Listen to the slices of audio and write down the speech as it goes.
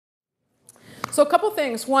So a couple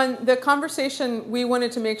things. One, the conversation we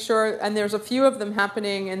wanted to make sure, and there's a few of them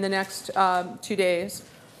happening in the next 2 days.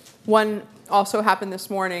 One also happened this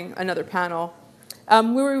morning, another panel.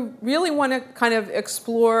 We really want to kind of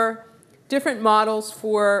explore different models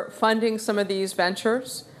for funding some of these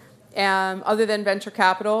ventures, other than venture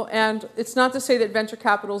capital. And it's not to say that venture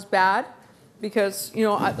capital is bad, because, you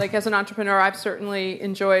know, like as an entrepreneur, I've certainly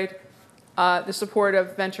enjoyed the support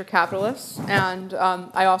of venture capitalists, and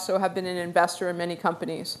I also have been an investor in many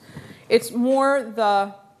companies. It's more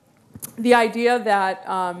the idea that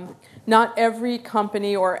not every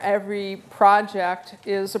company or every project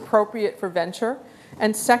is appropriate for venture.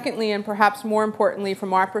 And secondly, and perhaps more importantly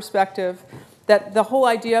from our perspective, that the whole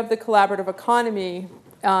idea of the collaborative economy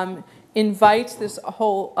invites this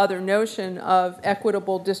whole other notion of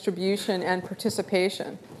equitable distribution and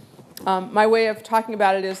participation. My way of talking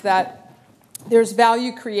about it is that there's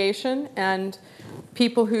value creation, and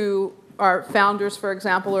people who are founders, for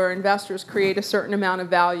example, or investors create a certain amount of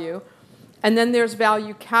value. And then there's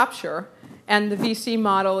value capture, and the VC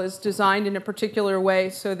model is designed in a particular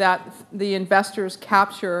way so that the investors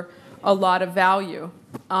capture a lot of value,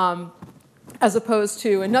 as opposed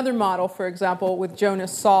to another model, for example, with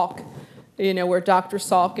Jonas Salk, you know, where Dr.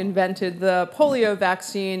 Salk invented the polio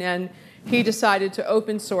vaccine, and he decided to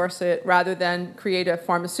open source it rather than create a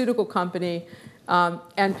pharmaceutical company.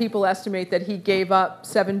 And people estimate that he gave up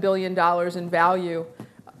 $7 billion in value,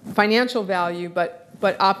 financial value, but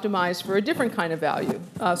optimized for a different kind of value,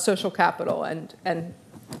 social capital and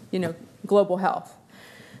you know, global health.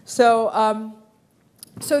 So,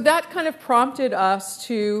 so that kind of prompted us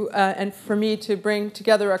to, and for me to bring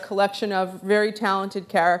together a collection of very talented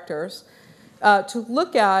characters to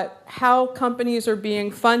look at how companies are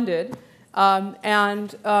being funded,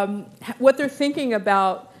 and what they're thinking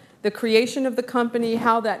about the creation of the company,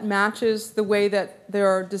 how that matches the way that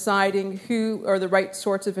they're deciding who are the right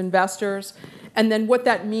sorts of investors, and then what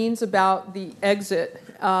that means about the exit.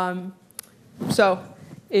 So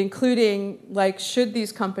including, like, should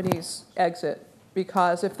these companies exit?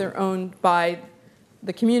 Because if they're owned by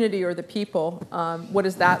the community or the people, what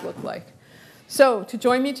does that look like? So to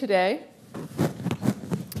join me today,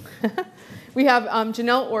 we have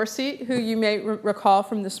Janelle Orsi, who you may recall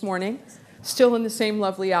from this morning, still in the same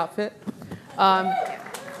lovely outfit.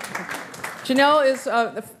 Janelle is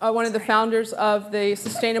one of the founders of the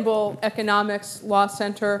Sustainable Economics Law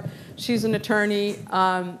Center. She's an attorney,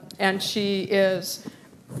 and she is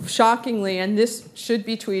shockingly, and this should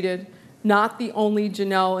be tweeted, not the only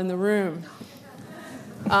Janelle in the room.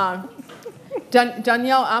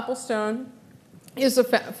 Danielle Applestone is a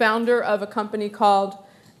founder of a company called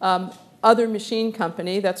Other Machine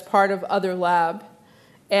Company, that's part of Other Lab.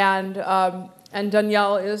 And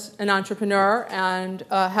Danielle is an entrepreneur and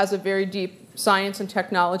has a very deep science and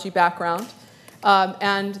technology background.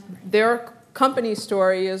 And their company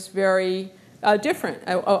story is very different,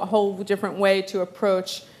 a whole different way to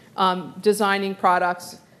approach designing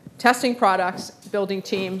products, testing products, building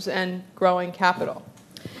teams, and growing capital.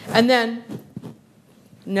 And then,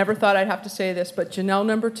 never thought I'd have to say this, but Janelle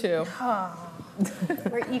number 2.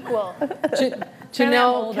 We're equal.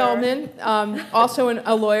 Janelle Kelman, also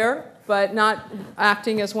a lawyer, but not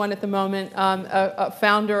acting as one at the moment, a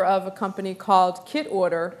founder of a company called Kit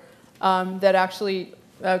Order that actually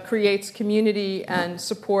creates community and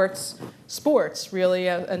supports sports, really,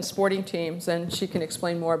 and sporting teams, and she can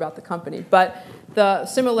explain more about the company. But the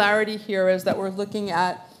similarity here is that we're looking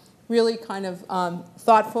at really kind of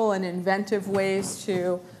thoughtful and inventive ways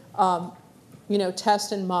to you know,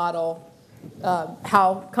 test and model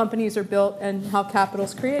how companies are built and how capital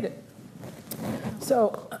is created.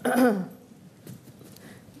 So,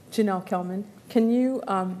 Janelle Kelman, can you,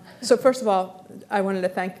 so first of all, I wanted to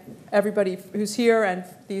thank everybody who's here and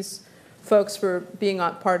these folks for being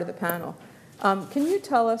part of the panel. Can you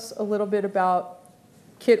tell us a little bit about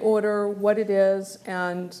Kit Order, what it is,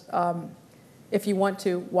 and if you want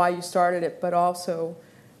to, why you started it, but also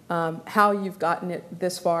how you've gotten it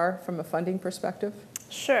this far from a funding perspective?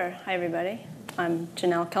 Sure. Hi, everybody. I'm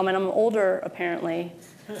Janelle Kelman. I'm older, apparently,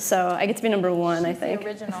 so I get to be number 1, I think. The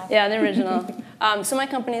original. Yeah, the original. So my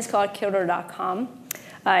company is called kitorder.com.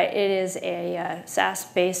 It is a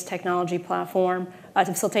SaaS-based technology platform to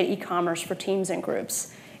facilitate e-commerce for teams and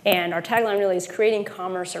groups. And our tagline really is creating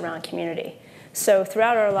commerce around community. So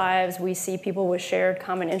throughout our lives, we see people with shared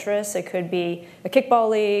common interests. It could be a kickball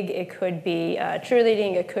league, it could be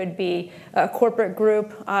cheerleading, it could be a corporate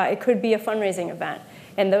group, it could be a fundraising event.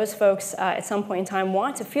 And those folks at some point in time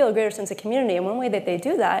want to feel a greater sense of community. And one way that they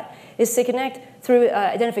do that is to connect through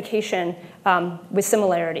identification with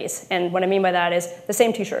similarities. And what I mean by that is the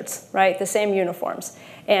same t-shirts, right? The same uniforms.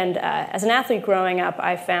 And as an athlete growing up,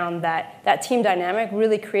 I found that that team dynamic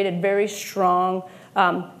really created very strong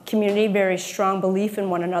community, very strong belief in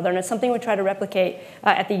one another. And it's something we try to replicate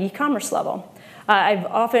at the e-commerce level. I've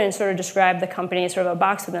often sort of described the company as sort of a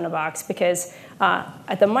box within a box because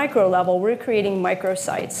at the micro level, we're creating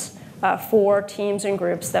microsites for teams and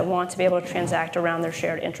groups that want to be able to transact around their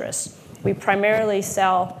shared interests. We primarily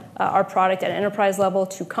sell our product at an enterprise level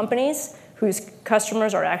to companies whose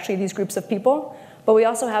customers are actually these groups of people. But we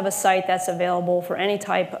also have a site that's available for any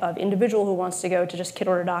type of individual who wants to go to just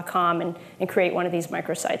kitorder.com and create one of these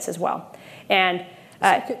microsites as well. And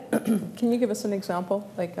can you give us an example?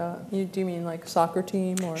 Like, do you mean like soccer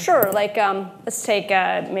team or? Sure. Like, let's take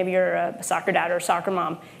maybe you're a soccer dad or a soccer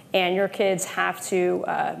mom, and your kids have to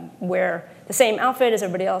wear the same outfit as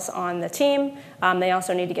everybody else on the team. They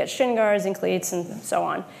also need to get shin guards and cleats and so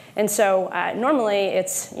on. And so normally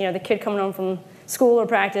it's the kid coming home from school or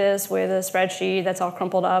practice with a spreadsheet that's all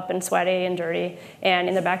crumpled up and sweaty and dirty and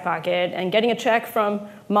in their back pocket, and getting a check from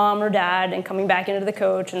mom or dad and coming back into the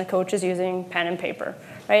coach, and the coach is using pen and paper,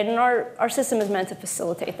 right? And our system is meant to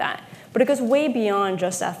facilitate that. But it goes way beyond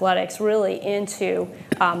just athletics, really into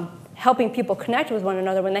helping people connect with one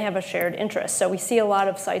another when they have a shared interest. So we see a lot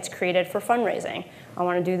of sites created for fundraising. I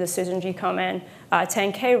want to do the Susan G. Komen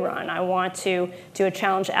 10K run. I want to do a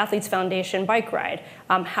Challenge Athletes Foundation bike ride.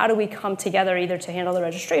 How do we come together either to handle the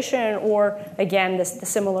registration or, again, the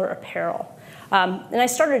similar apparel? And I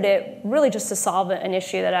started it really just to solve an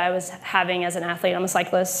issue that I was having as an athlete. I'm a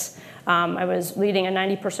cyclist. I was leading a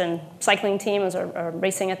 90-person cycling team. I was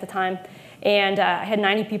racing at the time. And I had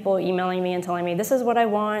 90 people emailing me and telling me, this is what I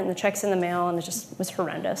want, and the check's in the mail, and it just was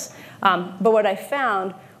horrendous. But what I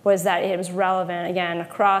found was that it was relevant, again,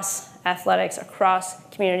 across athletics, across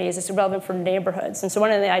communities. It's relevant for neighborhoods. And so one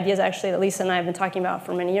of the ideas, actually, that Lisa and I have been talking about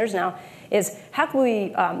for many years now is how can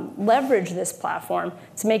we leverage this platform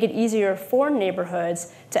to make it easier for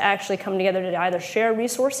neighborhoods to actually come together to either share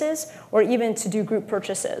resources or even to do group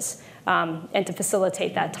purchases and to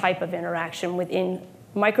facilitate that type of interaction within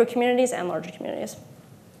micro communities and larger communities.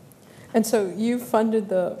 And so you funded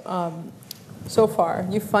so far,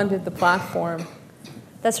 you funded the platform.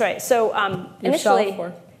 That's right. So initially,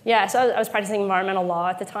 or? Yeah, so I was practicing environmental law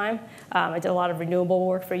at the time. I did a lot of renewable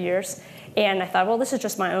work for years. And I thought, well, this is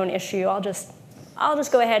just my own issue. I'll just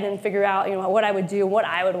go ahead and figure out what I would do, what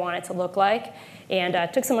I would want it to look like. And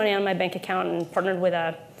took some money out of my bank account and partnered with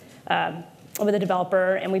a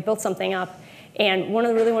developer, and we built something up. And one of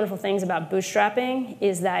the really wonderful things about bootstrapping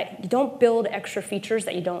is that you don't build extra features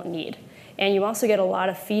that you don't need. And you also get a lot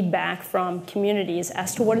of feedback from communities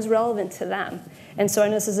as to what is relevant to them. And so I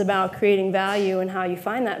know this is about creating value and how you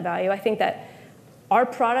find that value. I think that our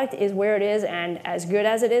product is where it is and as good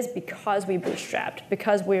as it is because we bootstrapped,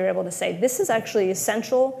 because we were able to say, this is actually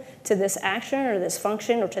essential to this action or this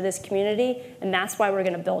function or to this community, and that's why we're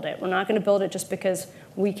going to build it. We're not going to build it just because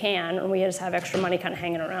we can or we just have extra money kind of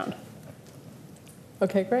hanging around.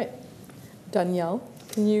 Okay, great. Danielle,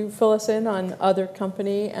 can you fill us in on other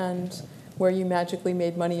company and where you magically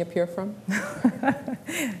made money appear from?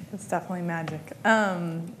 It's definitely magic.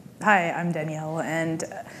 Hi, I'm Danielle, and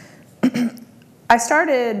I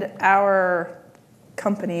started our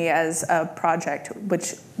company as a project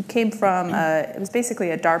which came from, it was basically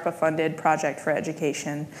a DARPA-funded project for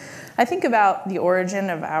education. I think about the origin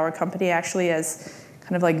of our company actually as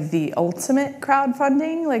kind of like the ultimate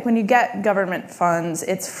crowdfunding. Like when you get government funds,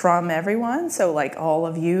 it's from everyone. So like all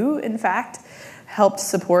of you, in fact, helped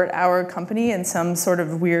support our company in some sort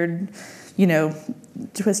of weird,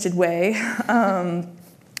 twisted way.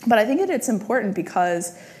 But I think it's important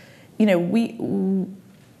because,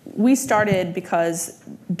 we started because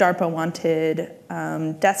DARPA wanted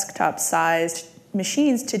desktop-sized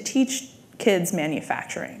machines to teach kids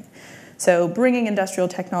manufacturing. So bringing industrial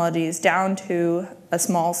technologies down to a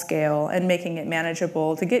small scale and making it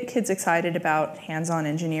manageable to get kids excited about hands-on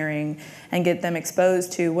engineering and get them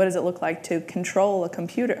exposed to what does it look like to control a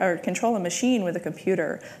computer or control a machine with a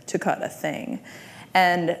computer to cut a thing.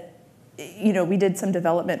 And we did some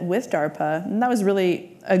development with DARPA, and that was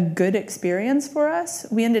really a good experience for us.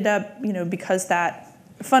 We ended up, because that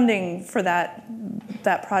funding for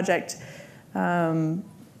that project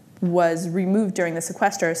was removed during the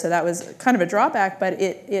sequester, so that was kind of a drawback, but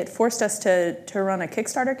it forced us to run a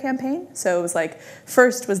Kickstarter campaign. So it was like,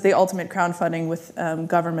 first was the ultimate crowdfunding with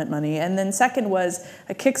government money, and then second was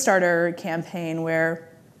a Kickstarter campaign where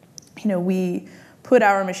we put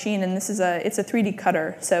our machine, and it's a 3D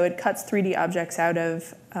cutter, so it cuts 3D objects out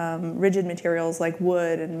of rigid materials like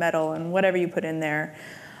wood and metal and whatever you put in there.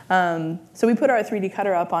 So we put our 3D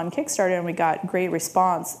cutter up on Kickstarter, and we got great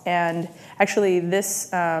response. And actually, this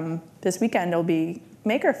weekend will be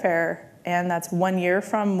Maker Faire, and that's 1 year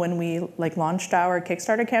from when we launched our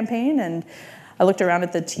Kickstarter campaign. And I looked around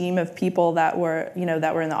at the team of people that were in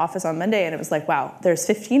the office on Monday, and it was like, wow, there's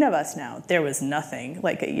 15 of us now. There was nothing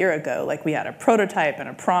like a year ago. Like, we had a prototype and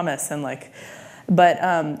a promise, and but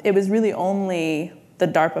it was really only the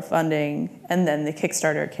DARPA funding and then the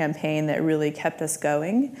Kickstarter campaign that really kept us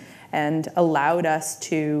going and allowed us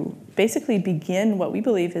to basically begin what we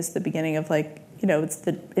believe is the beginning of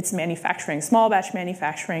it's manufacturing, small batch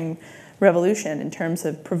manufacturing revolution in terms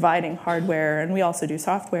of providing hardware, and we also do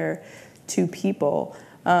software to people.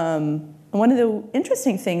 One of the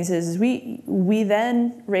interesting things is we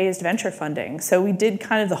then raised venture funding. So we did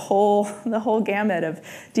kind of the whole gamut of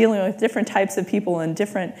dealing with different types of people and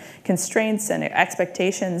different constraints and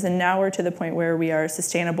expectations. And now we're to the point where we are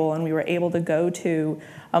sustainable, and we were able to go to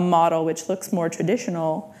a model which looks more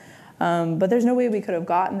traditional. But there's no way we could have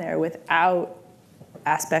gotten there without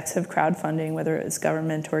aspects of crowdfunding, whether it's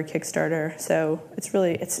government or Kickstarter. So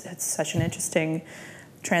it's such an interesting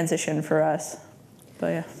transition for us. But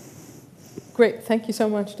yeah. Great, thank you so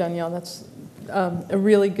much, Danielle. That's a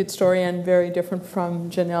really good story and very different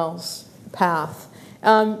from Janelle's path.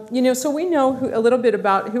 So we know a little bit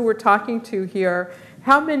about who we're talking to here.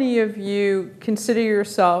 How many of you consider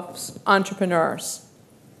yourselves entrepreneurs?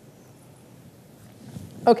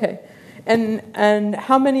 Okay, and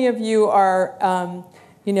how many of you are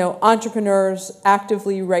entrepreneurs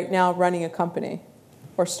actively right now running a company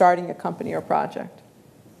or starting a company or project?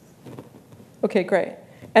 Okay, great.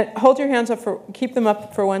 And hold your hands up keep them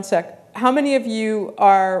up for 1 sec. How many of you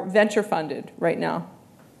are venture funded right now?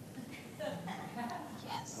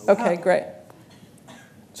 Yes. Okay, great.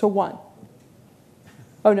 So 1.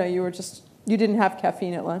 Oh no, you didn't have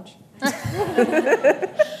caffeine at lunch?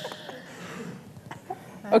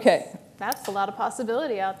 Okay. That's a lot of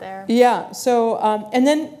possibility out there. Yeah, so, and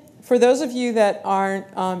then for those of you that aren't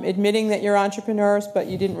admitting that you're entrepreneurs, but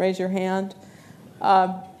you didn't raise your hand,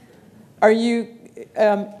 are you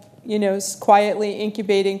quietly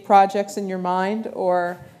incubating projects in your mind?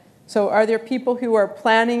 Or so are there people who are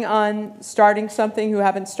planning on starting something who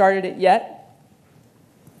haven't started it yet?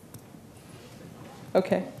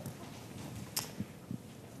 Okay.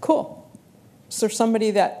 Cool. Is there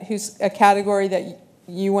somebody who's a category that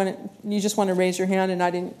you just want to raise your hand and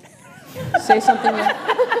I didn't say something yet?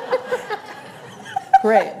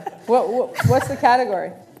 Great. What's the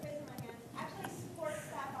category?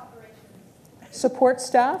 Support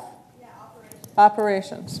staff? Yeah,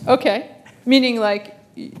 operations. Okay. Meaning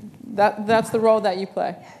that's the role that you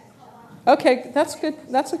play. Okay, that's good.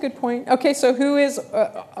 That's a good point. Okay, so who is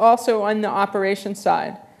also on the operations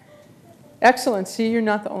side? Excellent. See, you're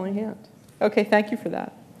not the only hand. Okay, thank you for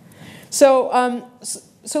that. So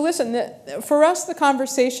listen, for us, the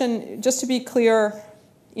conversation, just to be clear,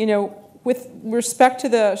 with respect to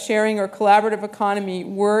the sharing or collaborative economy,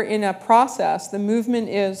 we're in a process. The movement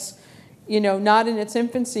is not in its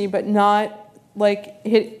infancy, but not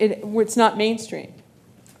it's not mainstream.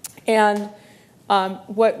 And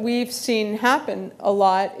what we've seen happen a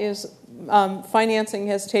lot is financing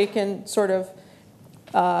has taken sort of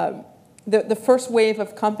the first wave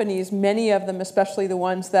of companies. Many of them, especially the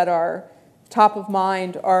ones that are top of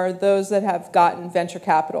mind, are those that have gotten venture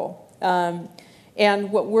capital.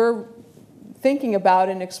 And what we're thinking about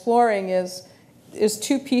and exploring is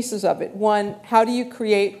 2 pieces of it. One, how do you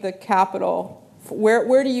create the capital?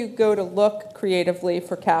 Where do you go to look creatively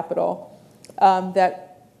for capital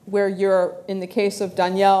where you're, in the case of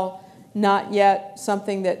Danielle, not yet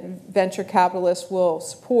something that venture capitalists will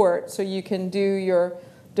support, so you can do your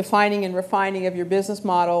defining and refining of your business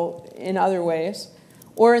model in other ways.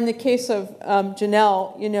 Or in the case of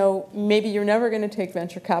Janelle, maybe you're never going to take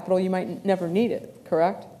venture capital. You might never need it,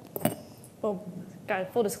 correct? Well,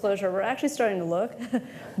 full disclosure, we're actually starting to look,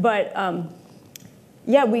 but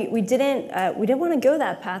yeah, we didn't want to go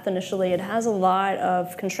that path initially. It has a lot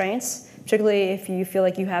of constraints, particularly if you feel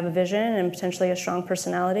like you have a vision and potentially a strong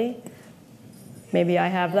personality. Maybe I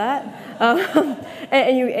have that,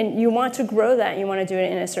 and you want to grow that. You want to do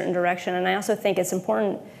it in a certain direction, and I also think it's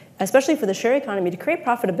important, especially for the share economy, to create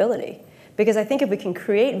profitability, because I think if we can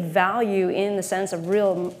create value in the sense of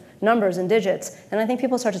real numbers and digits, then I think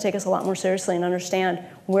people start to take us a lot more seriously and understand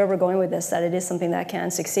where we're going with this, that it is something that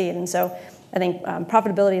can succeed. And so I think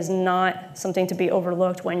profitability is not something to be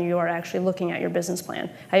overlooked when you are actually looking at your business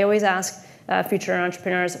plan. I always ask future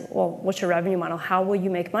entrepreneurs, well, what's your revenue model? How will you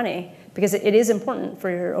make money? because it is important for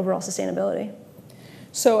your overall sustainability.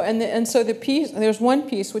 So so the piece, there's one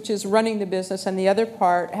piece which is running the business, and the other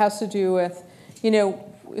part has to do with,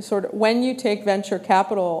 sort of when you take venture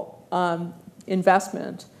capital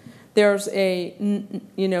investment, there's a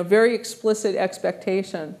very explicit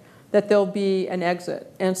expectation that there'll be an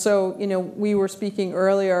exit. And so we were speaking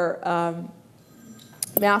earlier,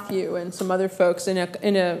 Matthew and some other folks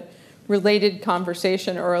in a related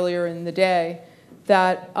conversation earlier in the day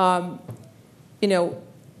that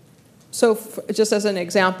so just as an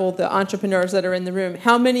example, the entrepreneurs that are in the room,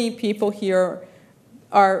 how many people here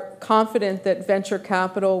are confident that venture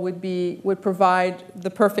capital would provide the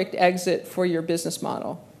perfect exit for your business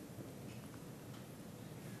model?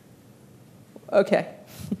 Okay.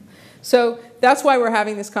 So that's why we're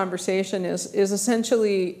having this conversation is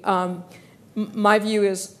essentially, my view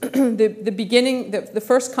is the beginning, the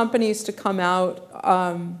first companies to come out,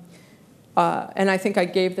 and I think I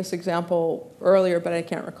gave this example earlier, but I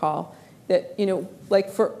can't recall, that,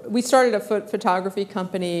 we started a photography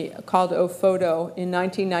company called OPhoto in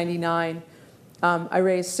 1999. I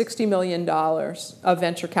raised $60 million of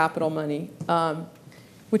venture capital money,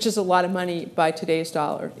 which is a lot of money by today's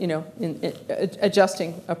dollar,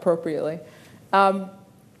 adjusting appropriately.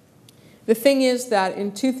 The thing is that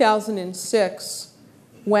in 2006,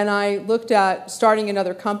 when I looked at starting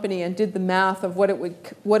another company and did the math of what it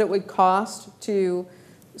would cost to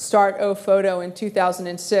start OPhoto in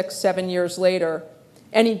 2006, 7 years later,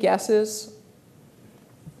 any guesses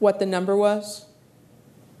what the number was?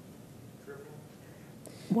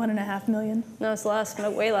 $1.5 million. No, it's less,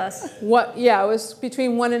 way less. Yeah, it was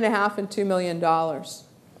between $1.5 and $2 million.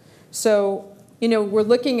 So, we're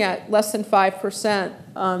looking at less than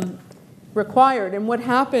 5% required. And what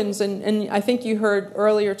happens, and I think you heard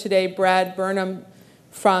earlier today Brad Burnham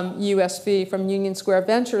from USV, from Union Square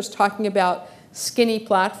Ventures, talking about skinny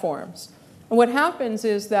platforms. And what happens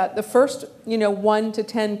is that the first 1 to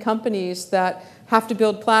 10 companies that have to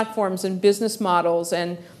build platforms and business models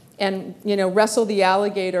and wrestle the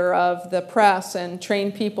alligator of the press and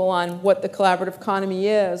train people on what the collaborative economy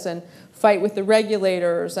is and fight with the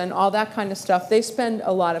regulators and all that kind of stuff, they spend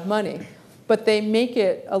a lot of money. But they make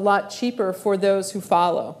it a lot cheaper for those who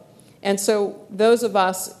follow. And so those of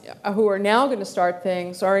us who are now going to start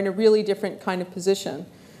things are in a really different kind of position.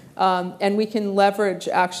 And we can leverage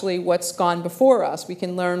actually what's gone before us. We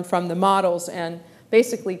can learn from the models and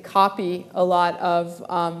basically copy a lot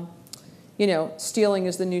of, stealing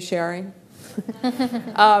is the new sharing.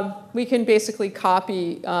 We can basically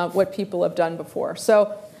copy what people have done before.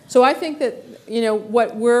 So I think that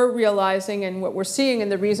what we're realizing and what we're seeing,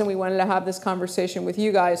 and the reason we wanted to have this conversation with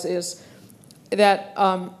you guys is that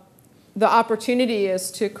the opportunity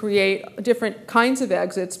is to create different kinds of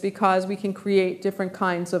exits because we can create different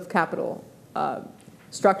kinds of capital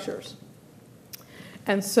structures.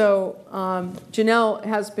 And so Janelle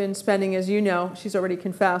has been spending, as you know, she's already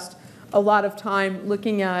confessed, a lot of time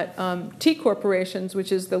looking at T corporations,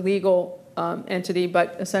 which is the legal entity,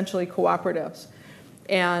 but essentially cooperatives.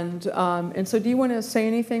 And so do you want to say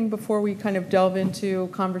anything before we kind of delve into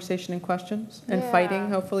conversation and questions and fighting,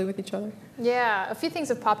 hopefully, with each other? Yeah, a few things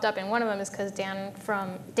have popped up, and one of them is because Dan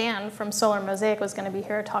from Solar Mosaic was going to be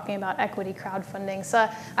here talking about equity crowdfunding. So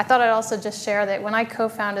I thought I'd also just share that when I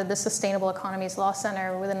co-founded the Sustainable Economies Law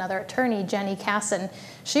Center with another attorney, Jenny Casson,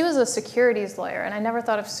 she was a securities lawyer, and I never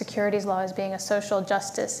thought of securities law as being a social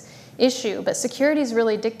justice issue, but securities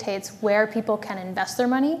really dictates where people can invest their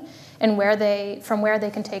money and from where they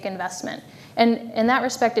can take investment. And in that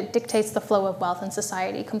respect, it dictates the flow of wealth in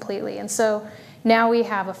society completely. And so now we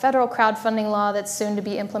have a federal crowdfunding law that's soon to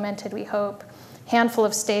be implemented, we hope. A handful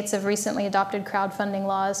of states have recently adopted crowdfunding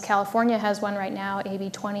laws. California has one right now, AB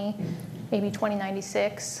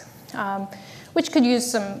 2096, which could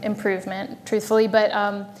use some improvement, truthfully, but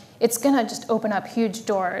it's going to just open up huge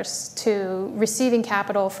doors to receiving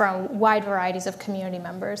capital from wide varieties of community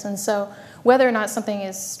members. And so whether or not something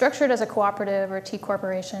is structured as a cooperative or a T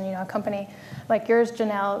corporation, a company like yours,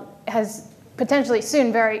 Janelle, has potentially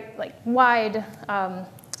soon very wide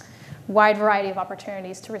variety of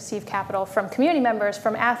opportunities to receive capital from community members,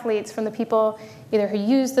 from athletes, from the people either who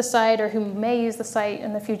use the site or who may use the site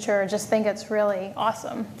in the future or just think it's really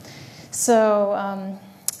awesome. So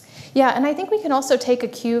yeah, and I think we can also take a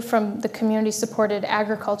cue from the community-supported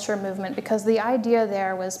agriculture movement because the idea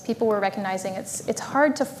there was people were recognizing it's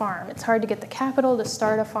hard to farm. It's hard to get the capital to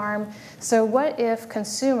start a farm. So what if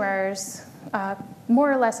consumers more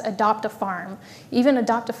or less adopt a farm, even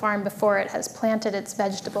adopt a farm before it has planted its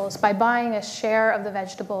vegetables by buying a share of the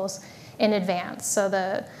vegetables in advance. So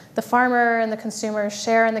the farmer and the consumer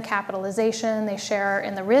share in the capitalization, they share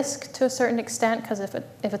in the risk to a certain extent, because if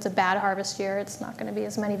it's a bad harvest year, it's not going to be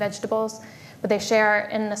as many vegetables. But they share,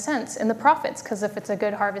 in a sense, in the profits, because if it's a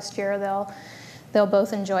good harvest year, they'll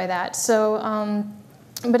both enjoy that. So,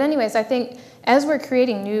 but anyways, I think as we're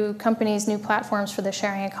creating new companies, new platforms for the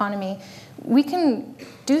sharing economy, we can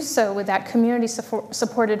do so with that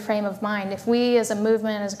community-supported frame of mind. If we, as a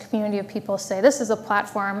movement, as a community of people, say, this is a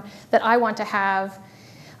platform that I want to have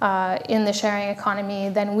in the sharing economy,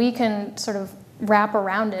 then we can sort of wrap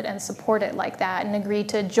around it and support it like that and agree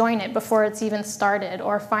to join it before it's even started,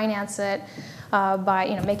 or finance it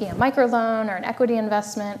by making a microloan or an equity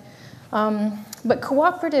investment. But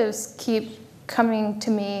cooperatives keep coming to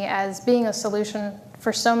me as being a solution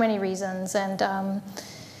for so many reasons, and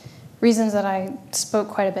reasons that I spoke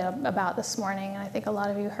quite a bit about this morning, and I think a lot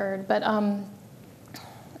of you heard. But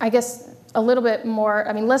I guess a little bit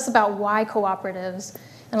more, less about why cooperatives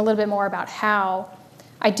and a little bit more about how.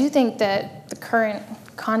 I do think that the current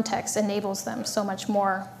context enables them so much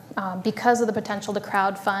more because of the potential to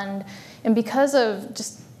crowdfund and because of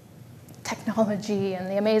just technology and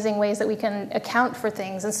the amazing ways that we can account for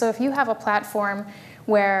things. And so if you have a platform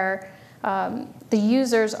where the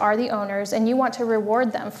users are the owners and you want to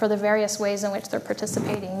reward them for the various ways in which they're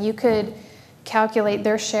participating, you could calculate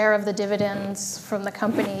their share of the dividends from the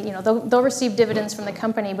company. They'll receive dividends from the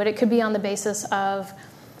company, but it could be on the basis of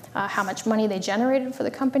how much money they generated for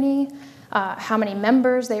the company, how many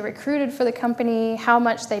members they recruited for the company, how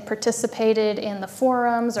much they participated in the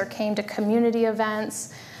forums or came to community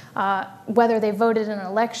events, whether they voted in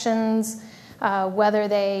elections, whether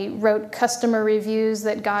they wrote customer reviews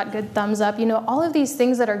that got good thumbs up. All of these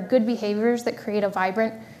things that are good behaviors that create a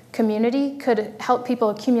vibrant community could help people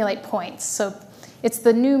accumulate points. So it's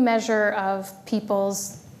the new measure of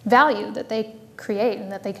people's value that they create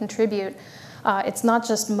and that they contribute. It's not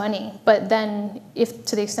just money, but then if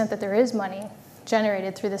to the extent that there is money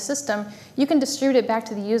generated through the system, you can distribute it back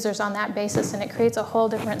to the users on that basis, and it creates a whole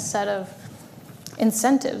different set of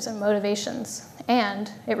incentives and motivations,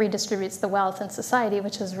 and it redistributes the wealth in society,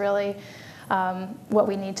 which is really what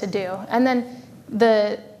we need to do. And then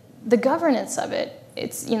the governance of it,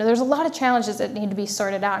 there's a lot of challenges that need to be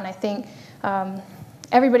sorted out, and I think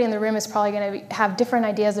everybody in the room is probably going to have different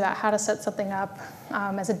ideas about how to set something up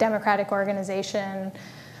as a democratic organization,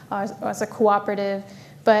 or as a cooperative.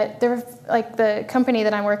 But like the company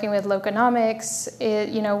that I'm working with, Loconomics,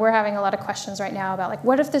 we're having a lot of questions right now about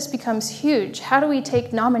what if this becomes huge? How do we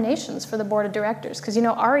take nominations for the board of directors? Because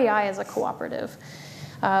REI is a cooperative,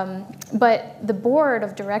 but the board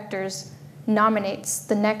of directors nominates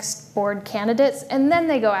the next board candidates, and then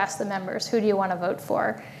they go ask the members, who do you want to vote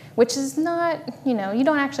for? Which is not, you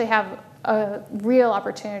don't actually have a real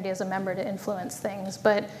opportunity as a member to influence things.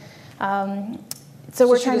 But so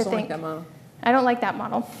we're trying to think. Like that model. I don't like that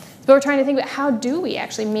model. But we're trying to think about how do we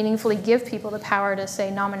actually meaningfully give people the power to,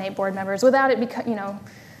 say, nominate board members without it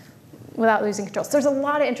without losing control. So there's a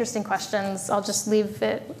lot of interesting questions. I'll just leave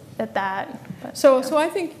it at that. But, so I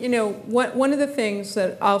think, one of the things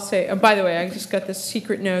that I'll say, and by the way, I just got this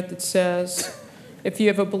secret note that says, if you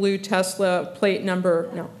have a blue Tesla plate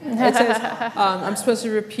number, no. It says, I'm supposed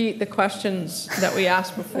to repeat the questions that we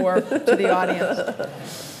asked before to the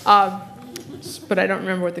audience. But I don't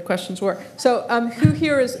remember what the questions were. So who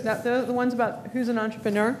here is, the ones about who's an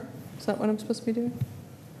entrepreneur? Is that what I'm supposed to be doing?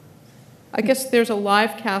 I guess there's a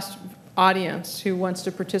live cast audience who wants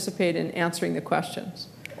to participate in answering the questions.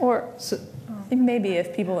 I think maybe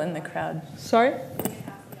if people in the crowd. Sorry?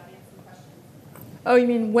 Oh, you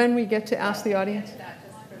mean when we get to ask the audience?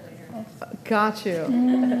 Got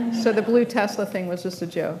you. So the blue Tesla thing was just a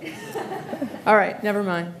joke. All right, never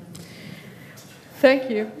mind.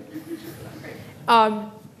 Thank you.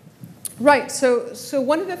 Right, so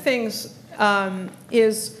one of the things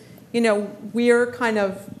is, we're kind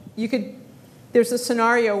of, there's a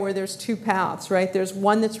scenario where there's two paths, right? There's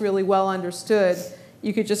one that's really well understood.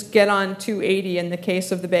 You could just get on 280 in the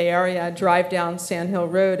case of the Bay Area, drive down Sand Hill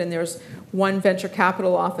Road, and there's one venture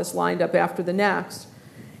capital office lined up after the next.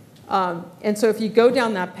 And so if you go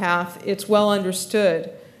down that path, it's well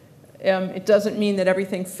understood. It doesn't mean that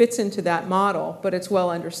everything fits into that model, but it's well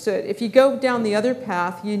understood. If you go down the other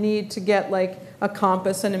path, you need to get like a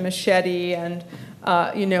compass and a machete and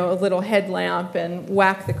a little headlamp and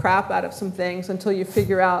whack the crap out of some things until you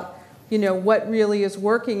figure out what really is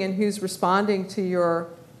working and who's responding to your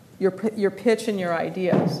pitch and your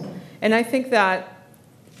ideas. And I think that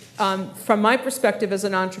from my perspective as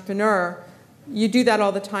an entrepreneur, you do that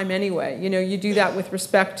all the time anyway. You do that with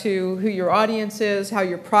respect to who your audience is, how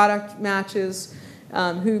your product matches,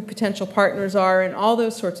 who potential partners are, and all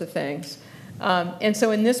those sorts of things. And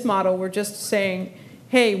so in this model, we're just saying,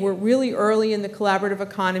 hey, we're really early in the collaborative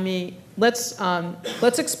economy. Let's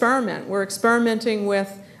experiment. We're experimenting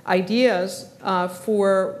with ideas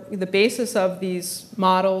for the basis of these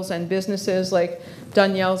models and businesses. Like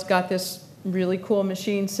Danielle's got this really cool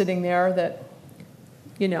machine sitting there that,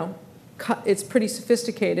 you know, it's pretty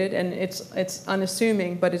sophisticated, and it's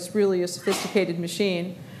unassuming, but it's really a sophisticated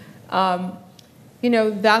machine. You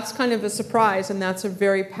know, that's kind of a surprise, and that's a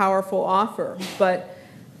very powerful offer. But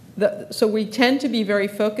so we tend to be very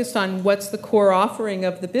focused on what's the core offering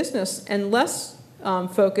of the business, and less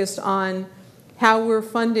focused on how we're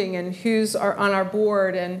funding and who's on our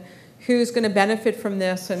board and who's going to benefit from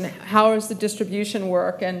this and how does the distribution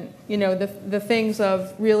work, and you know, the things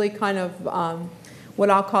of really kind of what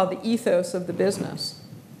I'll call the ethos of the business.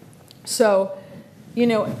 So, you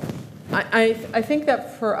know, I think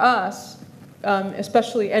that for us,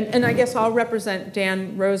 especially, and I guess I'll represent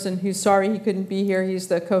Dan Rosen, who's sorry he couldn't be here. He's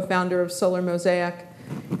the co-founder of Solar Mosaic,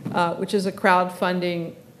 which is a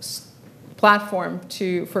crowdfunding platform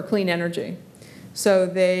for clean energy. So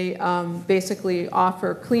they basically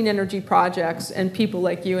offer clean energy projects, and people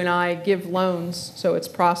like you and I give loans, so it's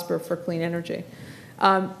Prosper for clean energy.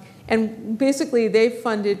 And basically, they've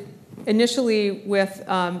funded initially with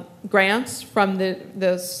grants from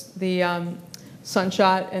the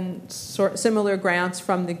Sunshot and similar grants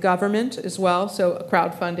from the government as well, so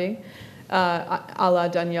crowdfunding, a la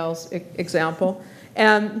Danielle's example.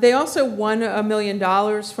 And they also won $1 million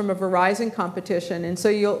from a Verizon competition. And so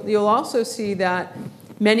you'll also see that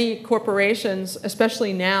many corporations,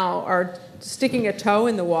 especially now, are sticking a toe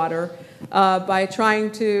in the water by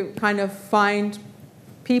trying to kind of find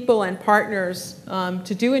people and partners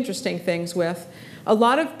to do interesting things with. A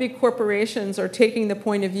lot of big corporations are taking the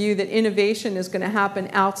point of view that innovation is going to happen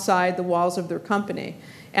outside the walls of their company,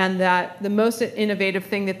 and that the most innovative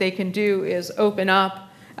thing that they can do is open up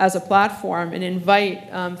as a platform and invite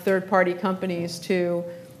third-party companies to,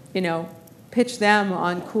 you know, pitch them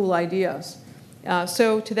on cool ideas.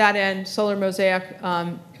 So to that end, Solar Mosaic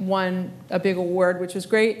won a big award, which was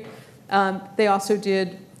great. They also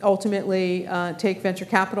did ultimately take venture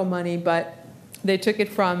capital money, but they took it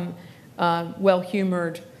from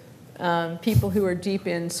well-humored people who are deep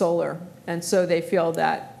in solar, and so they feel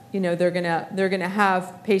that, you know, they're gonna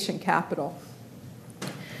have patient capital.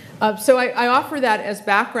 So I offer that as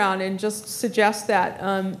background and just suggest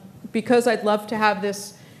that because I'd love to have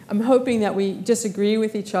this, I'm hoping that we disagree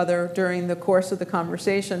with each other during the course of the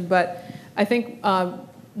conversation, but I think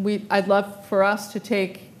I'd love for us to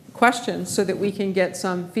take questions so that we can get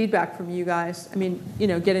some feedback from you guys. I mean, you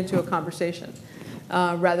know, get into a conversation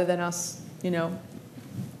rather than us, you know,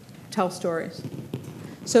 tell stories.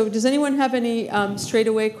 So does anyone have any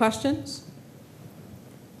straightaway questions?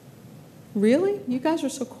 Really? You guys are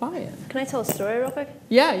so quiet. Can I tell a story real quick?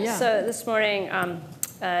 Yeah, yeah. So this morning, I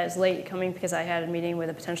was late coming because I had a meeting with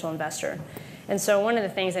a potential investor. And so one of the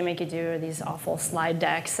things they make you do are these awful slide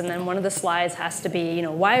decks. And then one of the slides has to be, you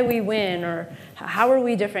know, why we win, or how are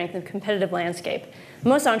we different in the competitive landscape.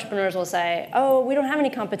 Most entrepreneurs will say, oh, we don't have any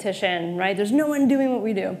competition, right? There's no one doing what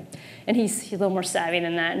we do. And he's a little more savvy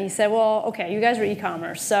than that. And he said, well, okay, you guys are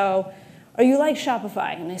e-commerce. So are you like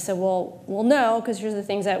Shopify? And I said, well, no, because here's the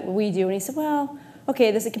things that we do. And he said, well,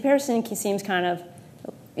 okay, this comparison seems kind of,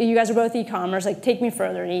 you guys are both e-commerce, like take me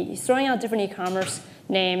further. And he's throwing out different e-commerce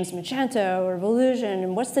names, Magento or Volusion,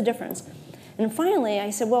 and what's the difference? And finally, I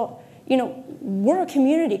said, well, you know, we're a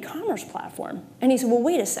community commerce platform. And he said, well,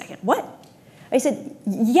 wait a second, what? I said,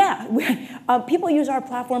 yeah, people use our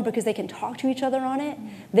platform because they can talk to each other on it.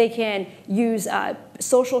 They can use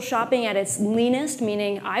social shopping at its leanest,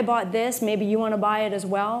 meaning I bought this, maybe you want to buy it as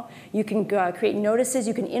well. You can create notices.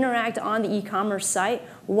 You can interact on the e-commerce site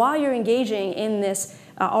while you're engaging in this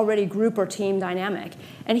already group or team dynamic.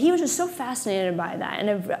 And he was just so fascinated by that.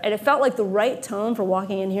 And it felt like the right tone for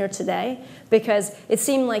walking in here today, because it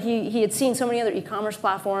seemed like he had seen so many other e-commerce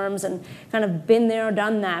platforms and kind of been there,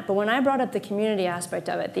 done that. But when I brought up the community aspect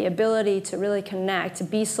of it, the ability to really connect, to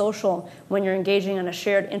be social when you're engaging on a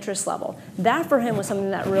shared interest level, that for him was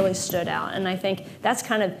something that really stood out. And I think that's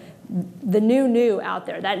kind of the new out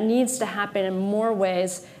there. That needs to happen in more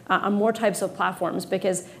ways, on more types of platforms,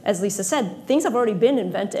 because as Lisa said, things have already been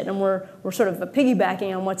invented and we're sort of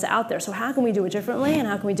piggybacking on what's out there. So how can we do it differently, and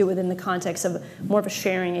how can we do it within the context of more of a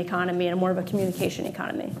sharing economy and more of a communication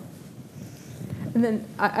economy? And then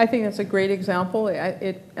I think that's a great example.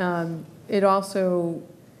 It also,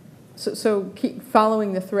 so keep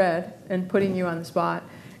following the thread and putting you on the spot.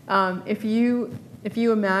 If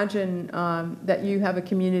you imagine that you have a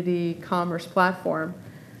community commerce platform,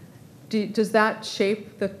 does that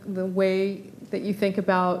shape the way that you think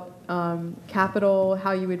about capital,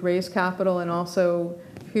 how you would raise capital, and also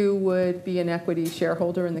who would be an equity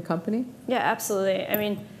shareholder in the company? Yeah, absolutely. I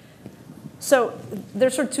mean, so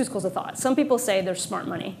there's sort of two schools of thought. Some people say there's smart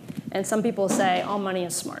money, and some people say all money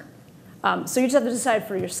is smart. So you just have to decide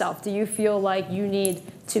for yourself. Do you feel like you need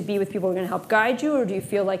to be with people who are going to help guide you, or do you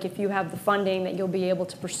feel like if you have the funding that you'll be able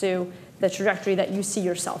to pursue the trajectory that you see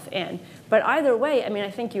yourself in? But either way, I mean,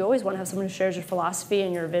 I think you always want to have someone who shares your philosophy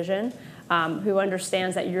and your vision, who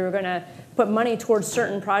understands that you're going to put money towards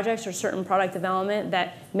certain projects or certain product development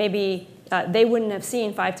that maybe they wouldn't have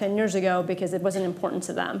seen 5-10 years ago because it wasn't important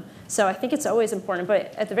to them. So I think it's always important,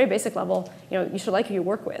 but at the very basic level, you should like who you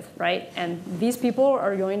work with, right? And these people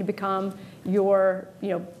are going to become your,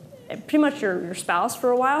 pretty much your spouse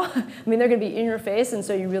for a while. I mean, they're going to be in your face, and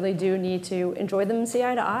so you really do need to enjoy them and see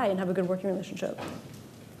eye to eye and have a good working relationship.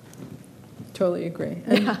 Totally agree.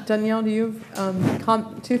 And Danielle, do you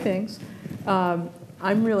have two things?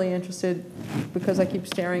 I'm really interested, because I keep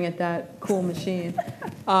staring at that cool machine.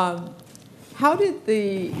 How did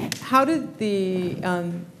the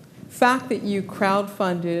fact that you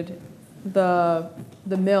crowdfunded the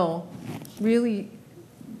mill really,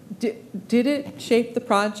 did it shape the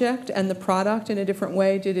project and the product in a different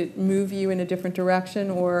way? Did it move you in a different direction,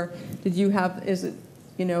 or did you have, is it,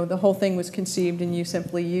 the whole thing was conceived and you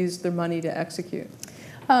simply used the money to execute?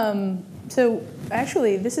 So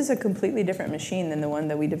actually, this is a completely different machine than the one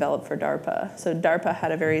that we developed for DARPA. So DARPA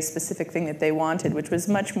had a very specific thing that they wanted, which was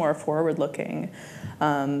much more forward-looking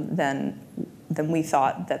than we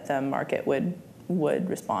thought that the market would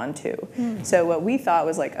respond to. So what we thought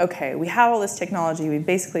was like, okay, we have all this technology.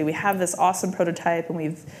 We have this awesome prototype, and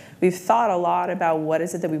we've thought a lot about what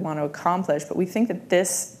is it that we want to accomplish, but we think that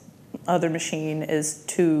this other machine is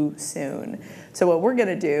too soon. So what we're going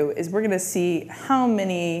to do is we're going to see how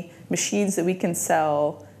many machines that we can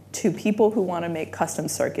sell to people who want to make custom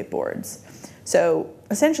circuit boards. So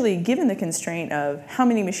essentially, given the constraint of how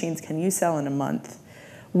many machines can you sell in a month,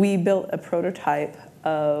 we built a prototype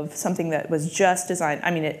of something that was just designed.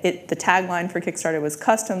 I mean, the tagline for Kickstarter was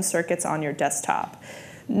custom circuits on your desktop.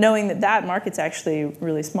 Knowing that market's actually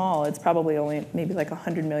really small, it's probably only maybe like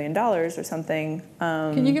 $100 million or something.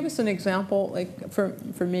 Can you give us an example, like for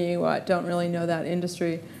me, who I don't really know that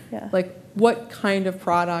industry, Yeah. like what kind of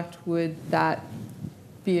product would that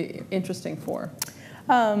be interesting for?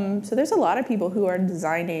 So there's a lot of people who are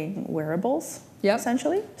designing wearables,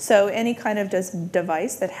 essentially. So any kind of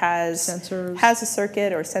device that has a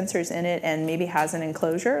circuit or sensors in it and maybe has an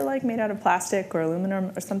enclosure like made out of plastic or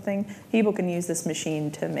aluminum or something, people can use this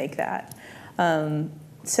machine to make that.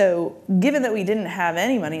 So given that we didn't have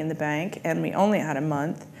any money in the bank and we only had a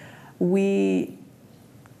month, we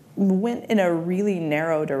went in a really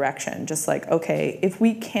narrow direction, just like, okay, if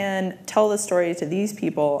we can tell the story to these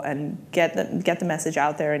people and get the message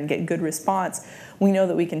out there and get good response, we know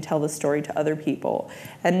that we can tell the story to other people.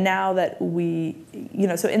 And now that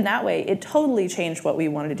so in that way, it totally changed what we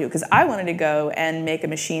wanted to do, because I wanted to go and make a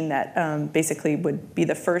machine that basically would be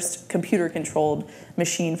the first computer-controlled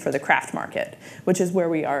machine for the craft market, which is where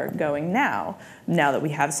we are going now that we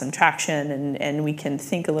have some traction and we can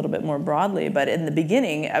think a little bit more broadly. But in the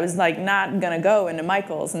beginning, I was like not going to go into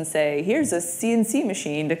Michael's and say, here's a CNC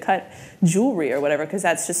machine to cut jewelry or whatever, because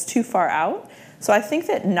that's just too far out. So I think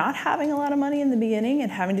that not having a lot of money in the beginning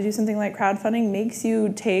and having to do something like crowdfunding makes you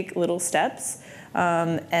take little steps.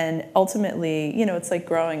 And ultimately, it's like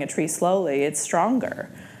growing a tree slowly. It's stronger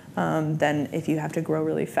than if you have to grow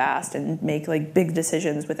really fast and make like big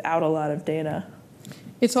decisions without a lot of data.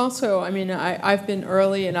 It's also, I mean, I've been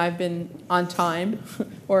early and I've been on time,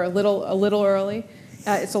 or a little early.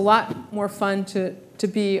 It's a lot more fun to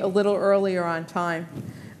be a little earlier on time.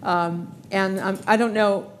 And I don't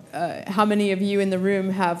know how many of you in the room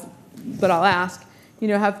have, but I'll ask,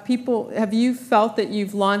 have you felt that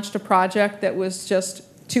you've launched a project that was just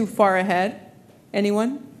too far ahead?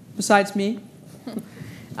 Anyone besides me?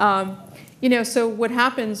 So what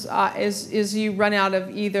happens is you run out of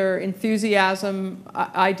either enthusiasm,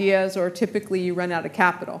 ideas, or typically you run out of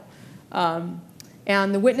capital.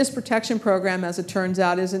 And the witness protection program, as it turns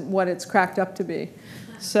out, isn't what it's cracked up to be.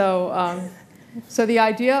 So the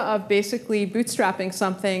idea of basically bootstrapping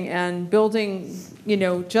something and building,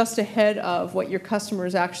 just ahead of what your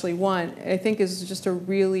customers actually want, I think is just a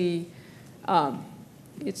really,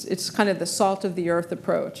 it's kind of the salt of the earth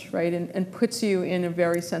approach, right? And puts you in a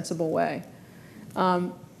very sensible way.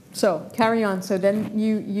 So carry on. So then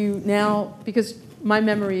you now, because my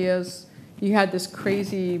memory is you had this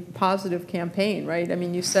crazy positive campaign, right? I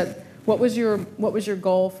mean, you set What was your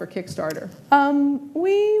goal for Kickstarter?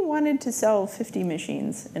 We wanted to sell 50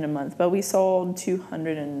 machines in a month, but we sold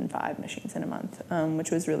 205 machines in a month,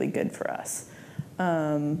 which was really good for us.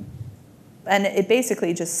 And it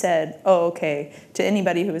basically just said, oh, okay, to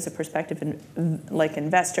anybody who is a prospective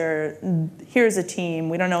investor, here's a team.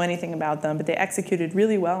 We don't know anything about them, but they executed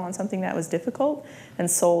really well on something that was difficult and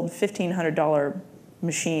sold $1,500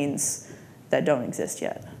 machines that don't exist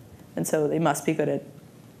yet. And so they must be good at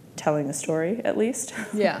telling a story, at least.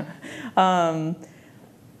 Yeah.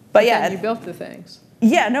 But yeah. You built the things.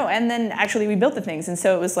 Yeah, no, and then actually we built the things. And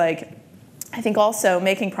so it was like, I think also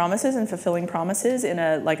making promises and fulfilling promises in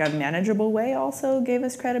a manageable way also gave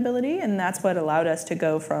us credibility, and that's what allowed us to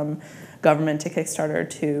go from government to Kickstarter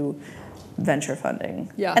to venture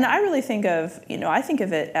funding. Yeah. And I really think of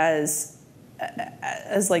it as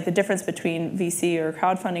like the difference between VC or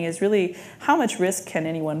crowdfunding is really how much risk can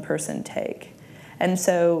any one person take. And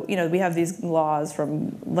so, we have these laws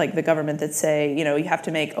from the government that say, you have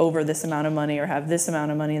to make over this amount of money or have this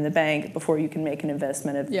amount of money in the bank before you can make an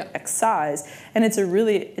investment of X size. And it's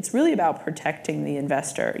really about protecting the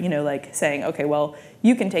investor, saying, okay, well,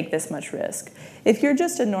 you can take this much risk. If you're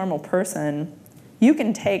just a normal person, you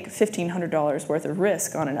can take $1,500 worth of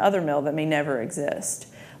risk on an other mill that may never exist.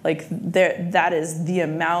 That is the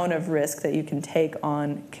amount of risk that you can take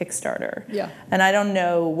on Kickstarter. Yeah. And I don't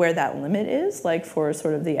know where that limit is, for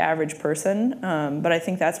sort of the average person, but I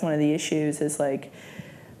think that's one of the issues is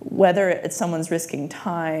whether it's someone's risking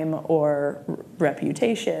time or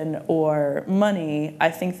reputation or money. I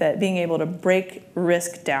think that being able to break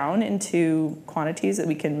risk down into quantities that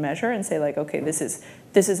we can measure and say okay, this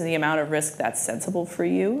is the amount of risk that's sensible for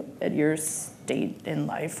you at your state in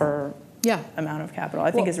life or amount of capital,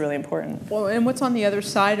 I think is really important. Well, and what's on the other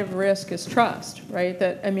side of risk is trust, right?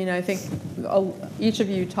 I think each of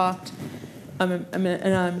you talked, and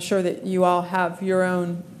I'm sure that you all have your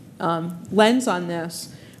own lens on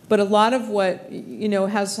this, but a lot of what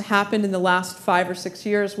has happened in the last 5 or 6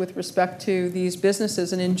 years with respect to these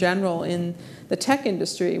businesses and in general in the tech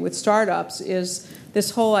industry with startups is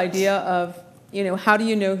this whole idea of how do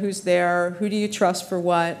you know who's there, who do you trust for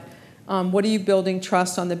what are you building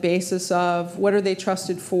trust on the basis of? What are they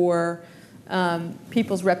trusted for?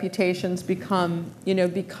 People's reputations become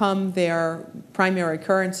their primary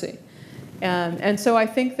currency. And so I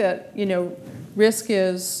think that, risk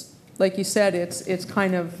is, like you said, it's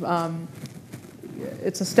kind of,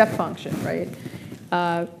 it's a step function, right?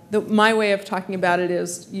 My way of talking about it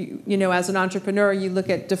is, as an entrepreneur, you look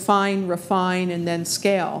at define, refine, and then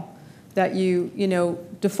scale. That you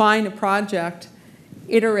define a project,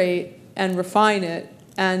 iterate, and refine it,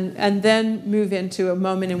 and then move into a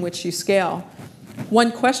moment in which you scale.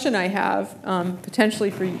 One question I have,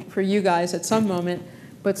 potentially for you guys at some moment,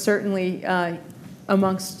 but certainly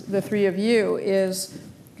amongst the three of you, is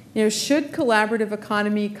should collaborative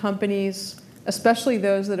economy companies, especially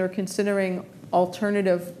those that are considering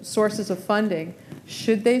alternative sources of funding,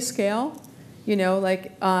 should they scale?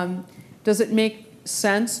 Does it make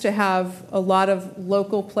sense to have a lot of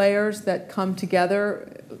local players that come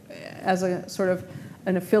together as a sort of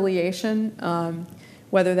an affiliation,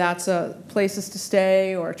 whether that's places to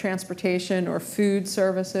stay or transportation or food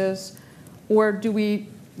services, or do we,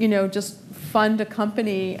 just fund a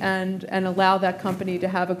company and allow that company to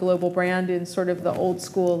have a global brand in sort of the old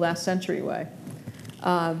school last century way?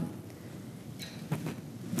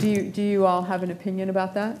 Do you all have an opinion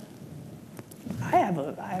about that? I have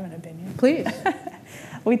an opinion. Please.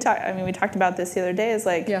 We talked about this the other day.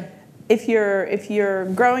 If you're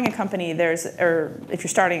growing a company, or if you're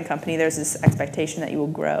starting a company, there's this expectation that you will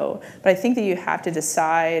grow. But I think that you have to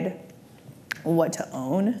decide what to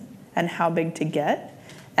own and how big to get.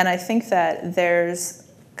 And I think that there's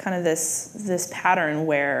kind of this pattern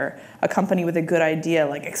where a company with a good idea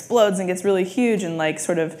explodes and gets really huge and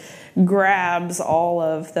sort of grabs all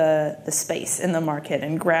of the space in the market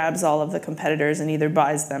and grabs all of the competitors and either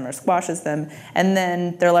buys them or squashes them, and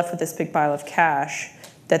then they're left with this big pile of cash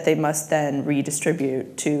that they must then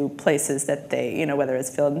redistribute to places that they, whether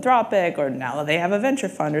it's philanthropic or now they have a venture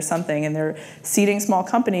fund or something, and they're seeding small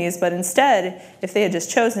companies. But instead, if they had just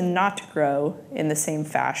chosen not to grow in the same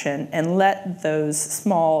fashion and let those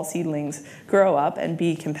small seedlings grow up and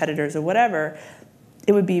be competitors or whatever,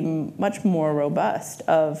 it would be much more robust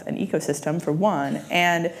of an ecosystem, for one.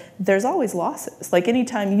 And there's always losses.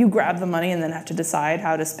 Anytime you grab the money and then have to decide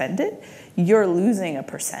how to spend it, you're losing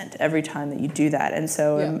 1% every time that you do that. And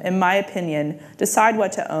so in my opinion, decide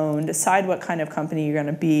what to own, decide what kind of company you're going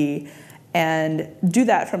to be, and do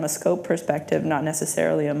that from a scope perspective, not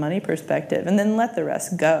necessarily a money perspective, and then let the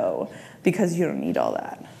rest go, because you don't need all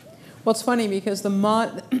that. Well, it's funny because the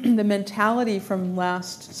mentality from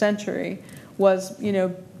last century was,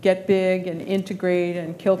 get big and integrate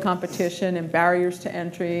and kill competition and barriers to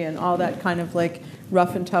entry and all that kind of like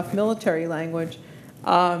rough and tough military language.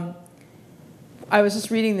 I was just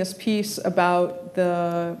reading this piece about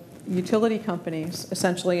the utility companies,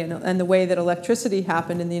 essentially, and the way that electricity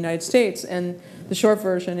happened in the United States. And the short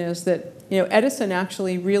version is that, Edison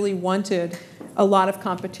actually really wanted a lot of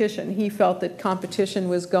competition. He felt that competition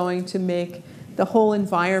was going to make the whole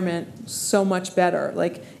environment so much better.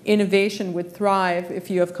 Like, innovation would thrive if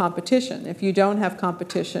you have competition. If you don't have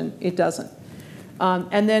competition, it doesn't.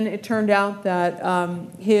 And then it turned out that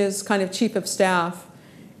his kind of chief of staff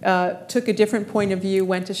took a different point of view,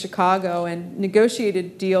 went to Chicago and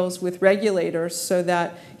negotiated deals with regulators so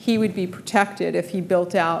that he would be protected if he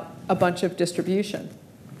built out a bunch of distribution.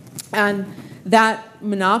 And that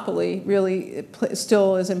monopoly really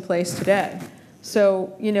still is in place today.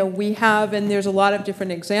 So, we have, and there's a lot of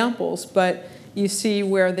different examples, but you see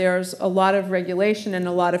where there's a lot of regulation and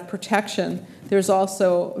a lot of protection, there's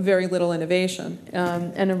also very little innovation.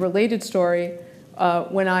 And a related story,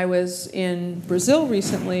 when I was in Brazil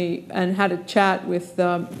recently and had a chat with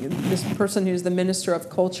this person who's the Minister of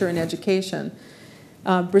Culture and Education,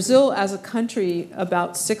 Brazil as a country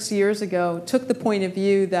about 6 years ago took the point of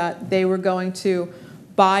view that they were going to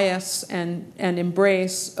bias and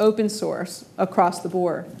embrace open source across the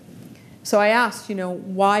board. So I asked,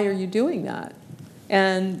 why are you doing that?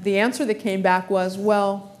 And the answer that came back was,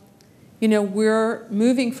 well, we're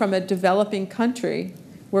moving from a developing country.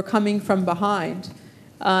 We're coming from behind.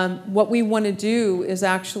 What we want to do is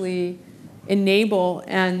actually enable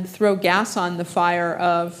and throw gas on the fire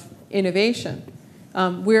of innovation.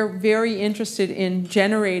 We're very interested in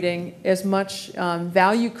generating as much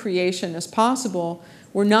value creation as possible.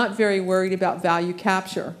 We're not very worried about value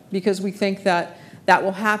capture because we think that that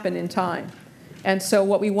will happen in time. And so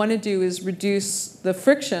what we want to do is reduce the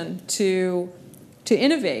friction to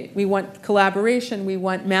innovate. We want collaboration. We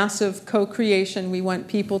want massive co-creation. We want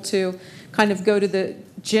people to kind of go to the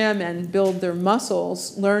gym and build their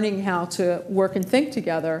muscles, learning how to work and think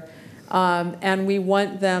together. And we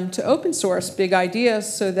want them to open source big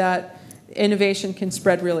ideas so that innovation can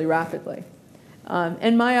spread really rapidly.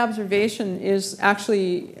 And my observation is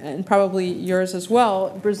actually, and probably yours as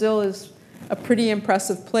well, Brazil is a pretty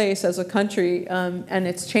impressive place as a country, and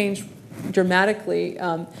it's changed dramatically,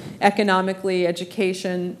 economically,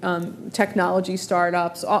 education, technology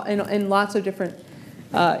startups, in lots of different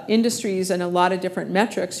industries and a lot of different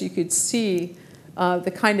metrics. You could see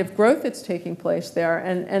the kind of growth that's taking place there.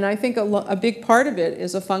 And I think a big part of it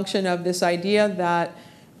is a function of this idea that,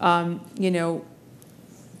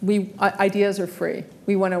 ideas are free.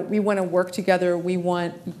 We want to work together. We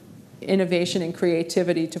want innovation and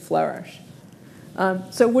creativity to flourish.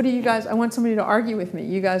 So what do you guys? I want somebody to argue with me.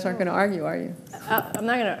 You guys aren't going to argue, are you? I'm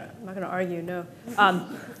not going to argue. No.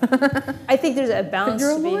 I think there's a balance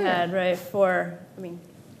to be had, right?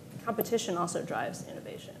 Competition also drives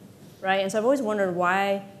innovation, right? And so I've always wondered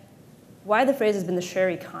why the phrase has been the share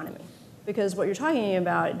economy. Because what you're talking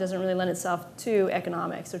about, it doesn't really lend itself to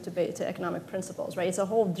economics or to economic principles, right? It's a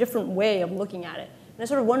whole different way of looking at it. And I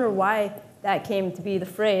sort of wonder why that came to be the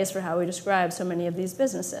phrase for how we describe so many of these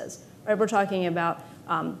businesses, right? We're talking about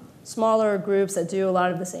smaller groups that do a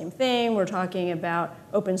lot of the same thing. We're talking about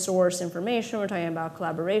open source information. We're talking about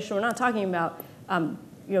collaboration. We're not talking about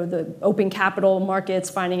the open capital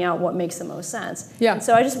markets, finding out what makes the most sense. Yeah. And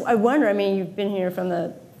so I wonder. You've been here from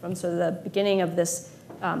sort of the beginning of this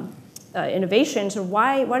innovation. So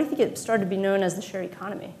why do you think it started to be known as the share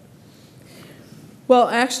economy? Well,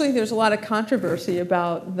 actually, there's a lot of controversy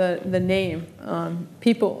about the name.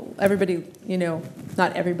 Everybody,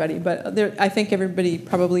 not everybody, but I think everybody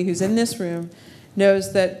probably who's in this room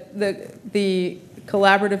knows that the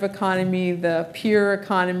collaborative economy, the peer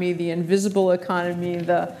economy, the invisible economy,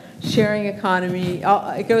 the sharing economy,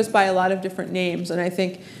 it goes by a lot of different names. And I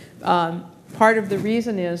think part of the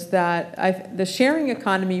reason is that the sharing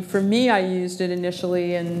economy, for me, I used it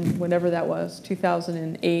initially in whenever that was,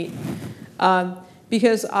 2008,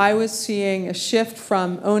 because I was seeing a shift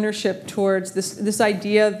from ownership towards this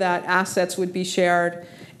idea that assets would be shared.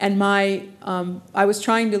 And I was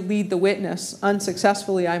trying to lead the witness,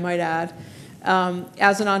 unsuccessfully, I might add,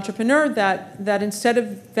 as an entrepreneur, that instead of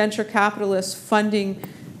venture capitalists funding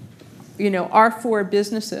our 4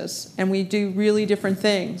 businesses, and we do really different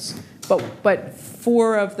things, but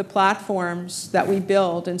 4 of the platforms that we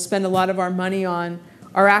build and spend a lot of our money on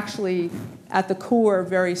are actually at the core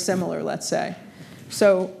very similar, let's say.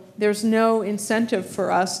 So there's no incentive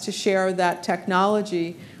for us to share that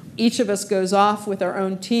technology each of us goes off with our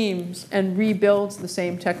own teams and rebuilds the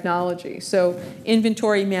same technology. So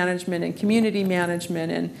inventory management and community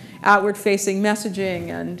management and outward-facing messaging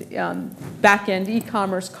and back-end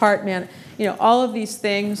e-commerce, cart man, all of these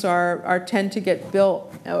things tend to get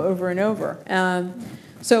built over and over.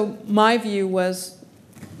 So my view was,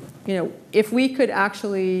 if we could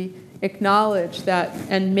actually acknowledge that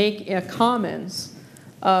and make a commons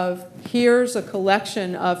of here's a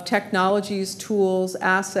collection of technologies, tools,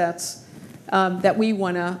 assets that we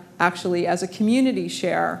want to actually as a community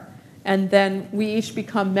share, and then we each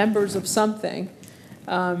become members of something.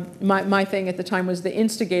 My thing at the time was the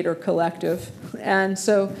Instigator Collective. And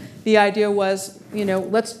so the idea was,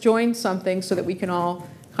 let's join something so that we can all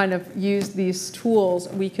kind of use these tools.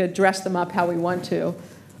 We could dress them up how we want to.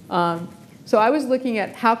 So I was looking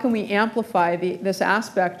at how can we amplify this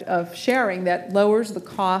aspect of sharing that lowers the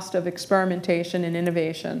cost of experimentation and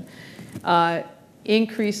innovation,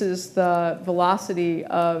 increases the velocity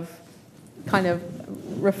of kind of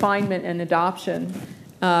refinement and adoption,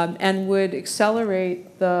 and would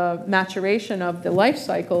accelerate the maturation of the life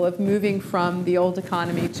cycle of moving from the old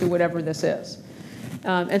economy to whatever this is.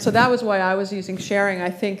 And so that was why I was using sharing. I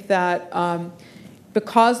think that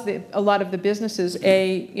because a lot of the businesses,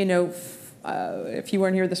 if you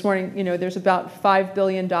weren't here this morning, there's about $5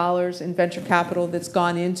 billion in venture capital that's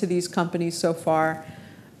gone into these companies so far.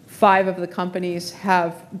 5 of the companies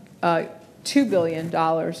have $2 billion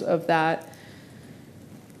of that.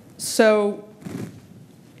 So,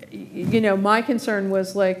 my concern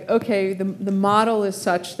was like, okay, the model is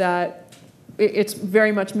such that it's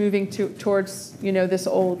very much moving towards, this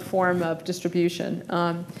old form of distribution.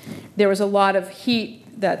 There was a lot of heat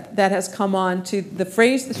that has come on to the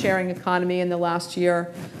phrase the sharing economy in the last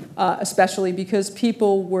year, especially because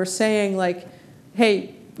people were saying like,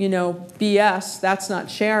 hey, BS, that's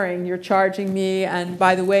not sharing, you're charging me, and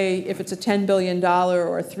by the way, if it's a $10 billion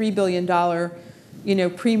or a $3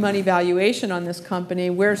 billion, pre-money valuation on this company,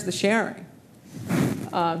 where's the sharing?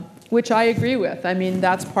 Which I agree with. I mean,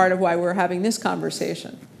 that's part of why we're having this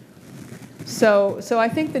conversation. So I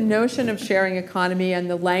think the notion of sharing economy and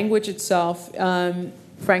the language itself,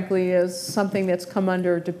 frankly, is something that's come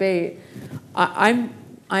under debate. I'm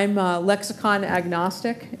lexicon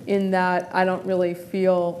agnostic in that I don't really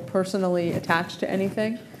feel personally attached to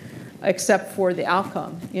anything except for the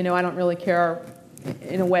outcome. I don't really care,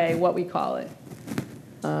 in a way, what we call it.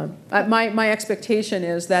 My expectation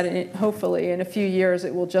is that hopefully in a few years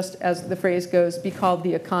it will just, as the phrase goes, be called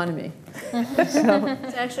the economy. I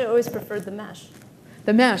actually always preferred the mesh.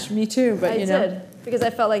 The mesh, me too, but I did, because I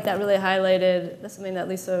felt like that really highlighted, that's something that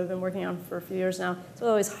Lisa has been working on for a few years now, so it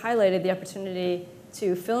always highlighted the opportunity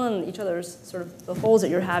to fill in each other's sort of the holes that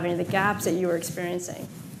you're having, the gaps that you were experiencing.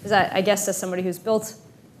 Because I guess as somebody who's built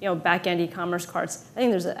back-end e-commerce carts, I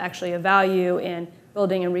think there's actually a value in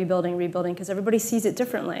building and rebuilding, because everybody sees it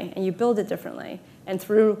differently, and you build it differently. And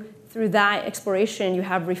through that exploration, you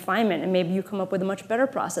have refinement, and maybe you come up with a much better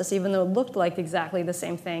process, even though it looked like exactly the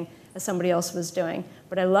same thing as somebody else was doing.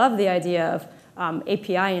 But I love the idea of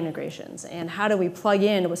API integrations, and how do we plug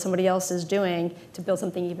in what somebody else is doing to build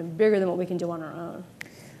something even bigger than what we can do on our own.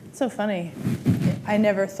 It's so funny. I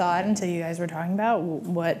never thought until you guys were talking about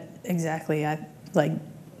what exactly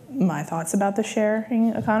my thoughts about the sharing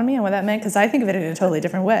economy and what that meant, because I think of it in a totally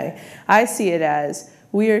different way. I see it as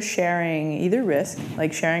we are sharing either risk,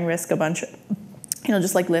 like sharing risk a bunch of,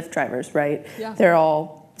 just like Lyft drivers, right? Yeah. They're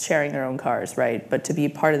all sharing their own cars, right? But to be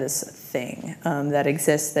part of this thing that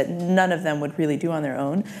exists that none of them would really do on their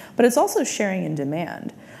own. But it's also sharing in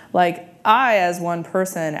demand. Like, I, as one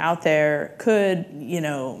person out there, could,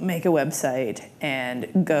 make a website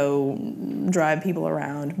and go drive people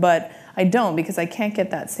around, but I don't, because I can't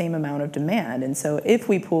get that same amount of demand. And so if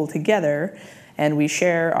we pool together and we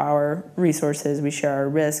share our resources, we share our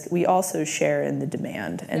risk, we also share in the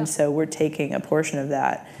demand. And so we're taking a portion of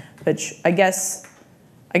that, which I guess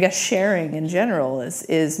sharing in general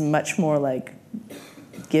is much more like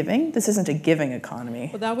giving. This isn't a giving economy.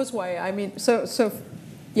 Well, that was why,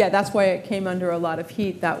 yeah, that's why it came under a lot of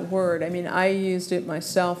heat, that word. I mean, I used it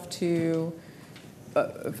myself to,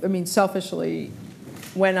 selfishly,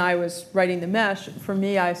 when I was writing the mesh, for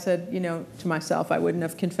me, I said, to myself, I wouldn't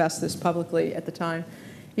have confessed this publicly at the time,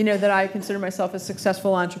 that I consider myself a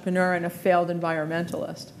successful entrepreneur and a failed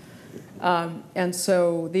environmentalist. And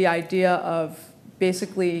so the idea of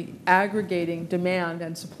basically aggregating demand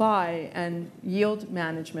and supply and yield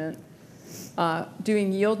management,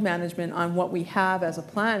 doing yield management on what we have as a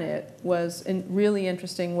planet was a really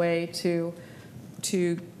interesting way to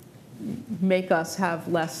make us have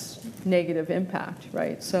less negative impact,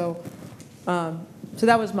 right? So So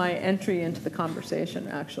that was my entry into the conversation,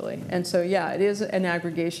 actually. And so, yeah, it is an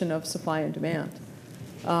aggregation of supply and demand.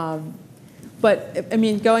 But, I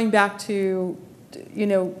mean, going back to,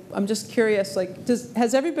 I'm just curious, like,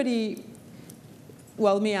 has everybody,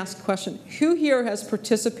 well, let me ask a question. Who here has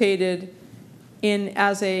participated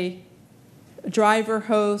as a driver,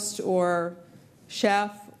 host, or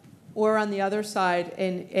chef, or on the other side,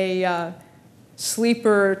 in a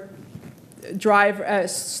sleeper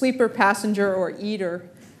passenger or eater,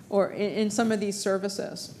 or in some of these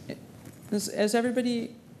services? Has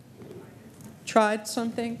everybody tried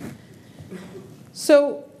something?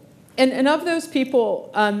 So, and of those people,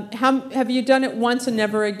 have you done it once and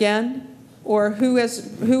never again, or who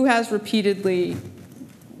has repeatedly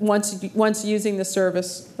once using the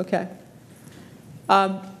service? Okay.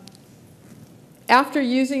 After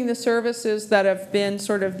using the services that have been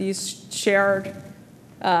sort of these shared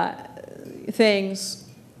things,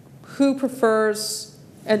 who prefers,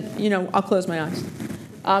 and I'll close my eyes.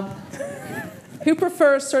 Who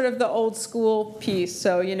prefers sort of the old school piece?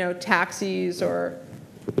 So taxis, or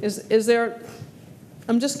is there?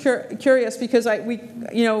 I'm just curious because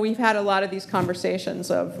we've had a lot of these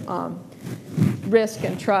conversations of risk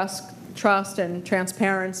and trust and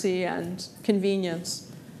transparency and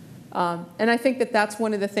convenience. And I think that's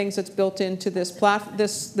one of the things that's built into this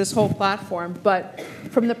this whole platform. But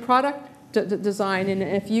from the product design, and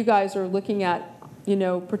if you guys are looking at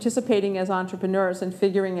participating as entrepreneurs and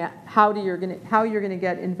figuring out how you're going to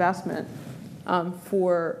get investment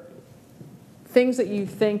for things that you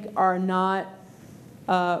think are not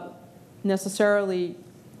necessarily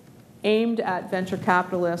aimed at venture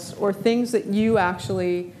capitalists, or things that you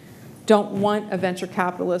actually don't want a venture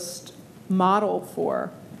capitalist model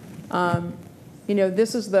for.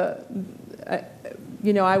 This is I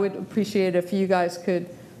would appreciate if you guys could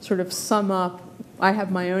sort of sum up. I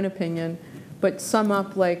have my own opinion, but sum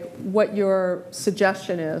up like what your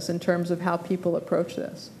suggestion is in terms of how people approach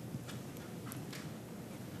this.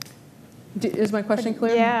 Is my question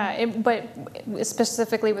clear? Yeah, but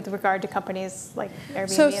specifically with regard to companies like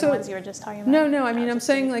Airbnb and the ones you were just talking about? No, I mean, I'm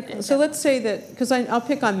saying like, so let's say that, because I'll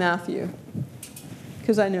pick on Matthew,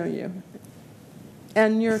 because I know you,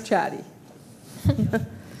 and you're chatty.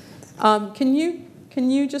 Can you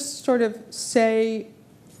just sort of say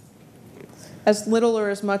as little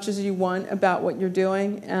or as much as you want about what you're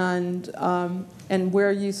doing and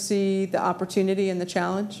where you see the opportunity and the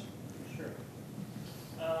challenge? Sure.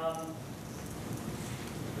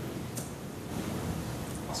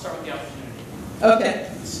 I'll start with the opportunity.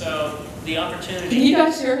 Okay. So the opportunity. Can you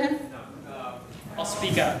guys hear him? No. I'll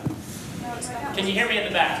speak up. Can you hear me in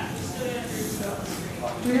the back?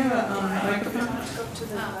 Do we have a microphone?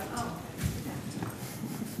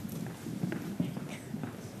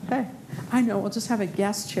 Okay. I know, we'll just have a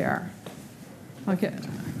guest chair. Okay.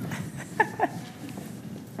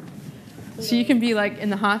 So you can be like in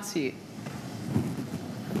the hot seat.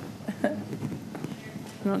 I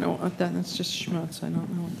don't know what that is. That's just schmutz. I don't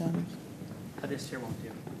know what that is. This chair won't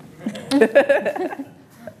do.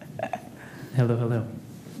 Hello.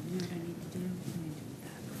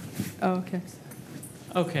 Oh, okay.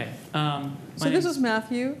 Okay. So this is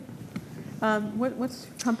Matthew. What's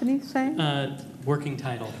your company saying? Working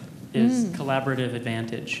title is Collaborative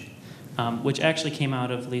Advantage, which actually came out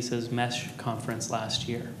of Lisa's MESH conference last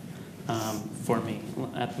year for me.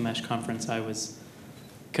 At the MESH conference, I was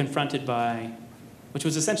confronted by, which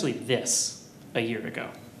was essentially this a year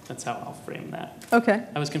ago. That's how I'll frame that. Okay.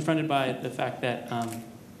 I was confronted by the fact that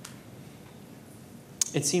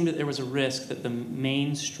it seemed that there was a risk that the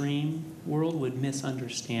mainstream world would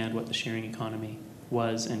misunderstand what the sharing economy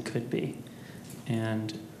was and could be.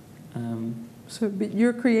 And but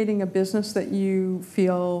you're creating a business that you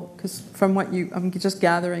feel, because from what I'm just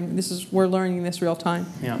gathering, we're learning this real time.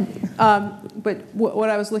 Yeah. But what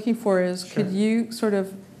I was looking for is, Sure. could you sort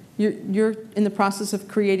of, you're in the process of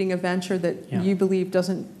creating a venture that you believe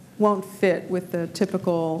won't fit with the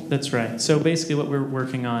typical. That's right. So basically what we're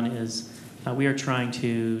working on is we are trying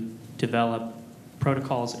to develop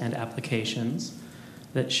protocols and applications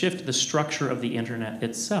that shift the structure of the internet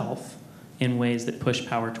itself in ways that push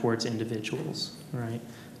power towards individuals, right?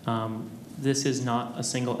 This is not a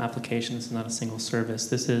single application, this is not a single service.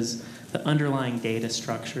 This is the underlying data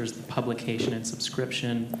structures, the publication and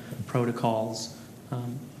subscription protocols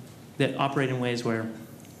that operate in ways where,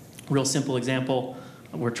 real simple example,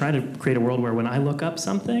 we're trying to create a world where when I look up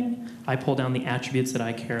something, I pull down the attributes that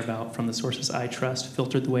I care about from the sources I trust,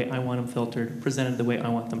 filtered the way I want them filtered, presented the way I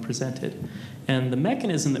want them presented. And the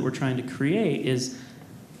mechanism that we're trying to create is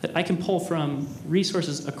that I can pull from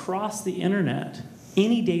resources across the internet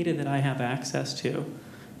any data that I have access to.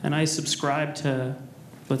 And I subscribe to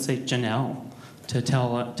let's say, Janelle to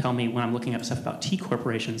tell me when I'm looking up stuff about T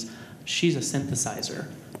corporations. She's a synthesizer,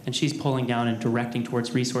 and she's pulling down and directing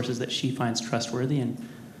towards resources that she finds trustworthy and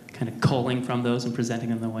kind of culling from those and presenting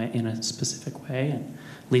them in a specific way. And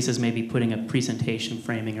Lisa's maybe putting a presentation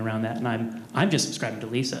framing around that, and I'm just subscribing to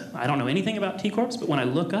Lisa. I don't know anything about T Corps, but when I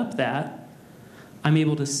look up that, I'm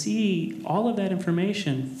able to see all of that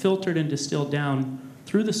information filtered and distilled down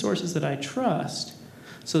through the sources that I trust,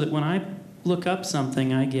 so that when I look up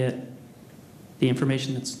something, I get the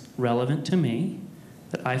information that's relevant to me,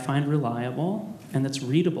 that I find reliable, and that's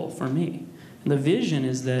readable for me. And the vision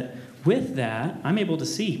is that with that, I'm able to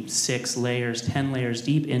see 6 layers, 10 layers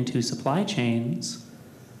deep into supply chains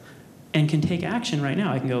and can take action right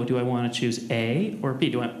now. I can go, do I want to choose A or B?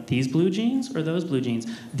 Do I want these blue jeans or those blue jeans?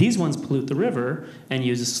 These ones pollute the river and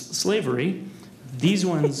use slavery. These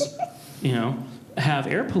ones, have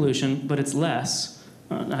air pollution, but it's less.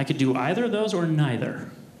 I could do either of those or neither,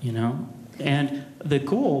 And the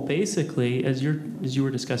goal, basically, as you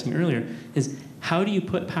were discussing earlier, is how do you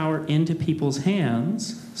put power into people's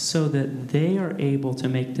hands so that they are able to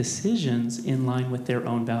make decisions in line with their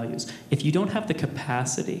own values? If you don't have the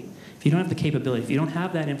capacity, if you don't have the capability, if you don't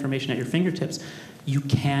have that information at your fingertips, you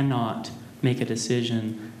cannot make a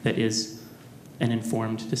decision that is an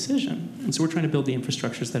informed decision. And so we're trying to build the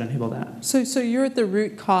infrastructures that enable that. So you're at the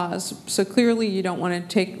root cause. So clearly you don't want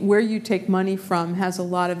to where you take money from has a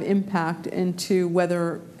lot of impact into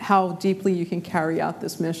how deeply you can carry out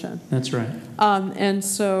this mission. That's right. And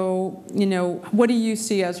so, what do you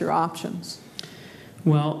see as your options?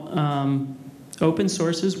 Well, open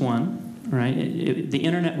source is one, right? The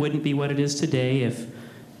internet wouldn't be what it is today if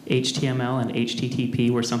HTML and HTTP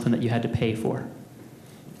were something that you had to pay for,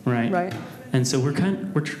 right? Right. And so we're trying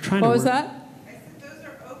to. What was that? I said those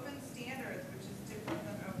are open standards, which is different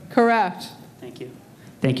than open. Correct. Thank you.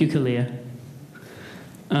 Thank you, Kalia.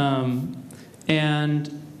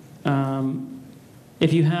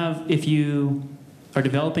 If you are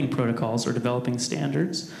developing protocols or developing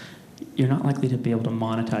standards, you're not likely to be able to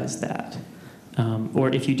monetize that. Or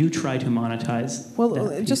if you do try to monetize.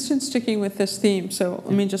 Well, just in sticking with this theme, so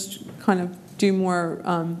let me just kind of do more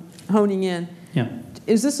honing in. Yeah.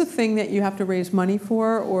 Is this a thing that you have to raise money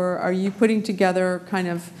for, or are you putting together kind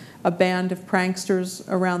of a band of pranksters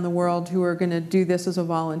around the world who are going to do this as a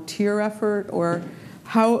volunteer effort, or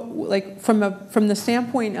how, from the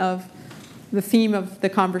standpoint of the theme of the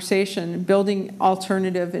conversation, building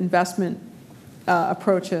alternative investment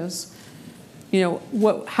approaches,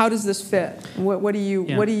 how does this fit? What do you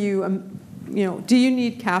do you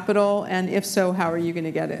need capital, and if so, how are you going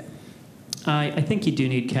to get it? I think you do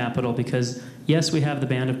need capital because, yes, we have the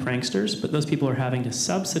band of pranksters, but those people are having to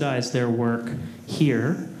subsidize their work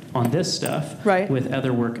here on this stuff with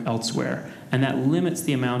other work elsewhere. And that limits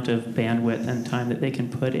the amount of bandwidth and time that they can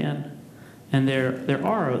put in. And there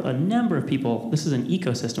are a number of people, this is an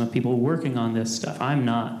ecosystem of people working on this stuff. I'm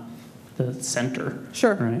not the center.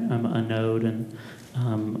 Sure. Right? I'm a node and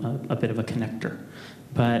a bit of a connector.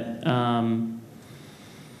 But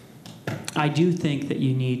I do think that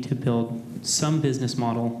you need to build some business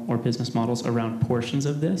model or business models around portions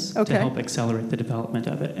of this to help accelerate the development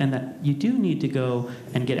of it. And that you do need to go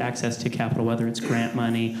and get access to capital, whether it's grant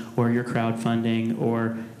money or your crowdfunding,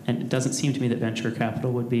 and it doesn't seem to me that venture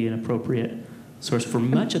capital would be an appropriate source for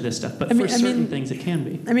much of this stuff, but for certain things it can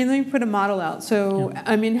be. Let me put a model out. So,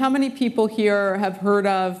 how many people here have heard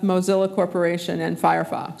of Mozilla Corporation and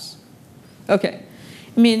Firefox? Okay.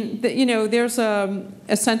 There's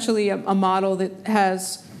essentially a model that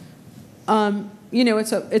has,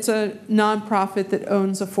 it's a nonprofit that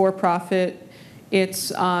owns a for-profit.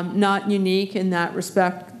 It's not unique in that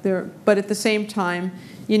respect. But at the same time,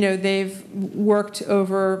 they've worked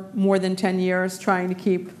over more than 10 years trying to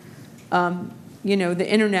keep, the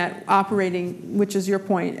internet operating, which is your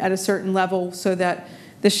point, at a certain level so that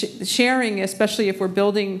the sharing, especially if we're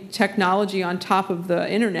building technology on top of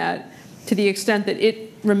the internet, to the extent that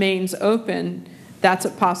it remains open, that's a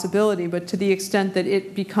possibility. But to the extent that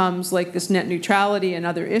it becomes like this net neutrality and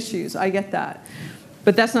other issues, I get that.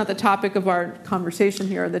 But that's not the topic of our conversation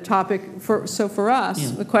here. The topic for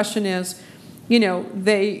us, the question is,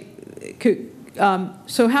 they could.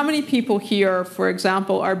 So how many people here, for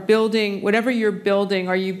example, are building whatever you're building?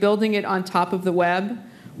 Are you building it on top of the web,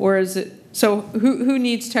 or is it? So who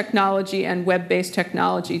needs technology and web-based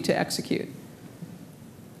technology to execute?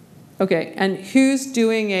 Okay, and who's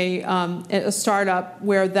doing a startup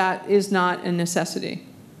where that is not a necessity?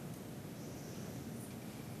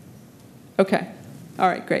 Okay, all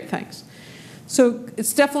right, great, thanks. So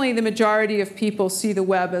it's definitely the majority of people see the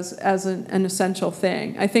web as an essential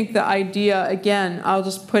thing. I think the idea, again, I'll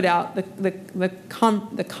just put out the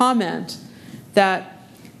comment that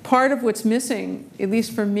part of what's missing, at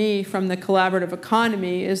least for me, from the collaborative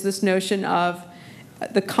economy is this notion of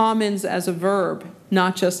the commons as a verb,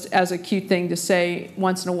 not just as a cute thing to say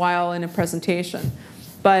once in a while in a presentation.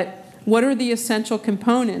 But what are the essential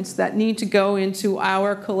components that need to go into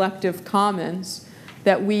our collective commons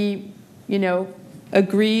that we,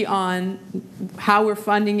 agree on how we're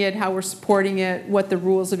funding it, how we're supporting it, what the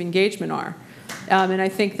rules of engagement are. And I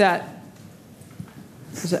think that,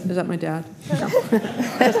 is that my dad? No.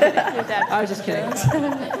 I was just kidding.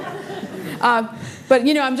 But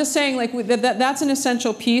I'm just saying, like, that's an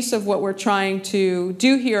essential piece of what we're trying to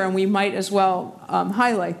do here, and we might as well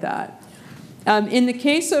highlight that. In the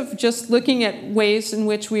case of just looking at ways in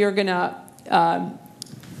which we are going to,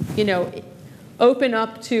 open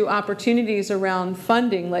up to opportunities around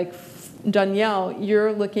funding, like Danielle,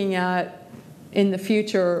 you're looking at in the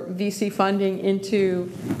future VC funding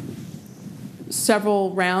into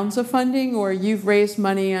several rounds of funding, or you've raised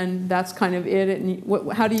money and that's kind of it?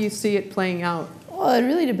 And how do you see it playing out? Well, it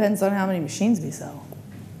really depends on how many machines we sell.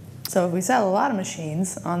 So if we sell a lot of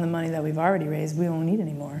machines on the money that we've already raised, we won't need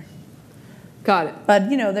any more. Got it. But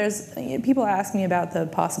there's people ask me about the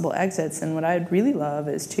possible exits, and what I'd really love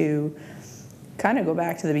is to kind of go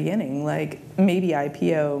back to the beginning, like maybe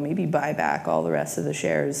IPO, maybe buy back all the rest of the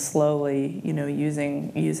shares slowly,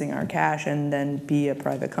 using our cash, and then be a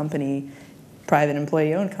private company, private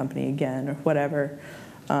employee-owned company again, or whatever.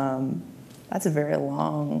 That's a very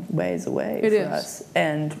long ways away for us.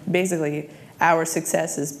 And basically, our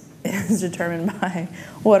success is determined by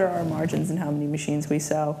what are our margins and how many machines we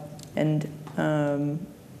sell. And,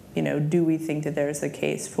 do we think that there's a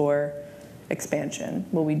case for expansion?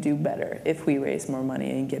 Will we do better if we raise more money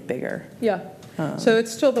and get bigger? Yeah. So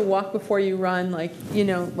it's still the walk before you run. Like,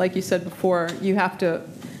 like you said before, you have to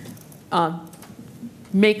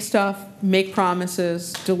make stuff, make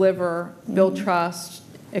promises, deliver, build trust,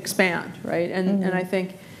 expand, right? And I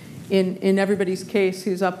think in everybody's case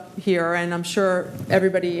who's up here, and I'm sure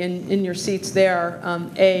everybody in your seats there,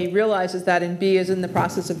 A, realizes that, and B, is in the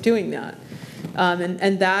process of doing that.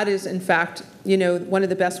 And that is, in fact, one of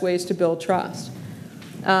the best ways to build trust.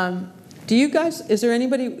 Do you guys, is there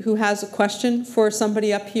anybody who has a question for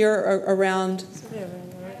somebody up here around?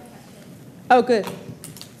 Oh, good.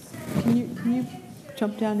 Can you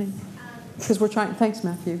jump down in? Because we're trying, thanks,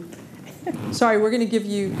 Matthew. Sorry, we're going to give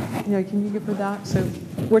you, can you give her that? So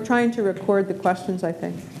we're trying to record the questions, I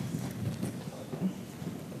think.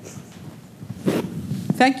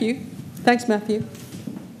 Thank you. Thanks, Matthew.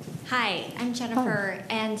 Hi, I'm Jennifer,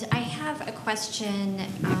 and I have a question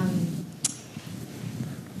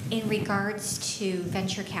in regards to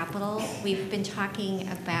venture capital. We've been talking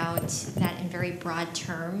about that in very broad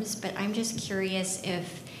terms, but I'm just curious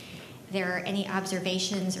if there are any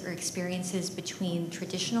observations or experiences between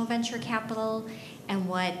traditional venture capital and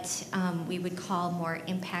what we would call more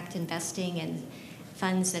impact investing and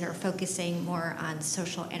funds that are focusing more on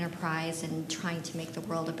social enterprise and trying to make the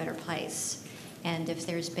world a better place. And if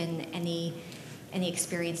there's been any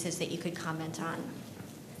experiences that you could comment on.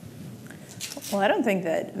 Well, I don't think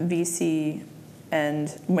that VC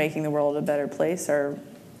and making the world a better place are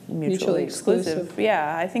mutually exclusive.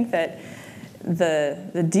 Yeah, I think that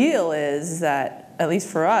the deal is that, at least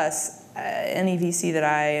for us, any VC that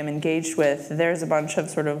I am engaged with, there's a bunch of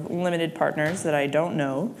sort of limited partners that I don't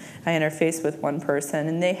know. I interface with one person,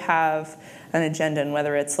 and they have an agenda, and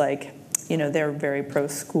whether it's like, they're very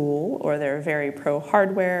pro-school, or they're very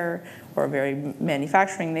pro-hardware, or very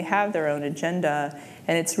manufacturing, they have their own agenda,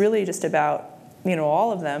 and it's really just about,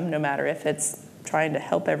 all of them, no matter if it's trying to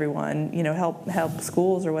help everyone, help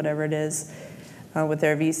schools or whatever it is with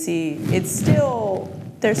their VC,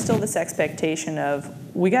 there's still this expectation of,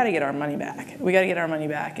 we got to get our money back. We got to get our money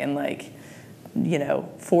back in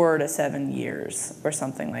 4 to 7 years or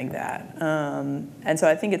something like that. And so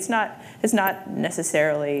I think it's not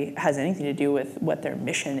necessarily has anything to do with what their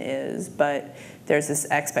mission is, but there's this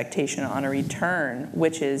expectation on a return,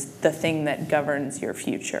 which is the thing that governs your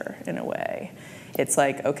future in a way. It's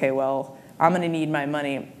like, okay, well, I'm going to need my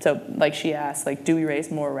money. So like she asked, do we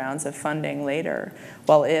raise more rounds of funding later?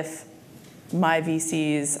 Well, if my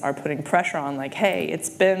VCs are putting pressure on, hey, it's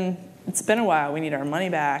been a while, we need our money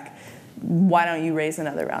back, why don't you raise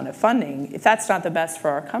another round of funding? If that's not the best for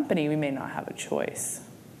our company, we may not have a choice.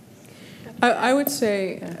 I would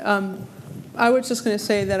say, I was just going to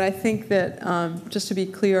say that I think that, just to be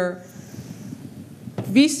clear,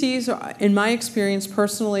 VCs, in my experience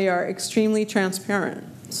personally, are extremely transparent.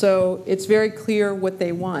 So it's very clear what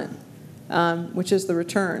they want. which is the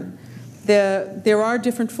return. There are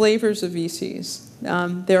different flavors of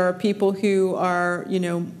VCs. There are people who are,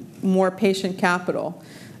 more patient capital.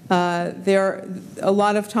 A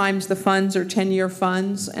lot of times the funds are 10-year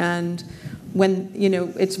funds, and when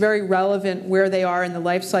it's very relevant where they are in the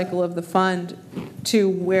life cycle of the fund to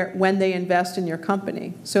when they invest in your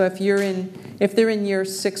company. So if they're in year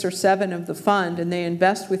 6 or 7 of the fund and they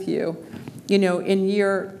invest with you, in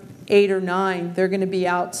year 8 or 9 they're going to be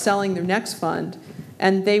out selling their next fund,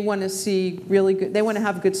 and they want to see really good. They want to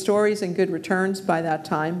have good stories and good returns by that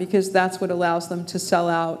time, because that's what allows them to sell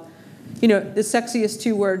out. The sexiest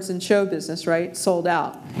 2 words in show business, right? Sold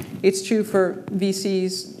out. It's true for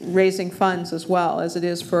VCs raising funds as well as it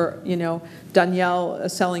is for, Danielle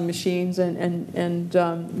selling machines and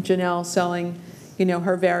Janelle selling,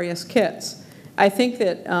 her various kits. I think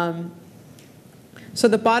that, so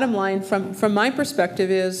the bottom line from my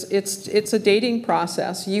perspective is it's a dating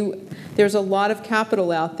process. There's a lot of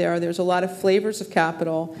capital out there. There's a lot of flavors of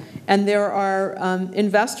capital. And there are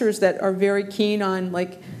investors that are very keen on,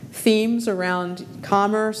 themes around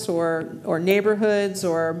commerce or neighborhoods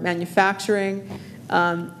or manufacturing.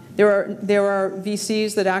 There are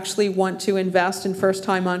VCs that actually want to invest in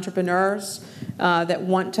first-time entrepreneurs that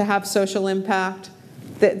want to have social impact.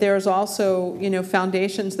 There's also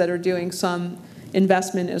foundations that are doing some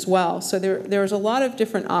investment as well. So there's a lot of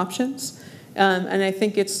different options, and I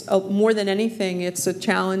think it's more than anything, it's a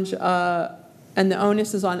challenge. And the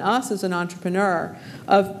onus is on us as an entrepreneur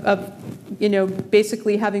of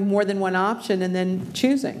basically having more than one option and then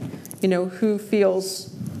choosing, who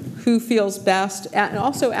feels best, and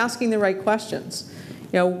also asking the right questions.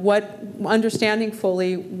 Understanding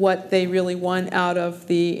fully what they really want out of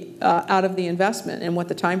the investment and what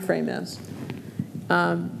the time frame is.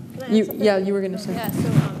 You were going to say. Yeah.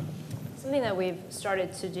 So something that we've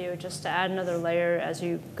started to do, just to add another layer as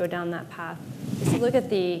you go down that path, is to look at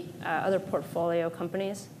the other portfolio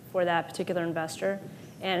companies for that particular investor.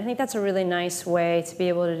 And I think that's a really nice way to be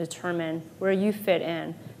able to determine where you fit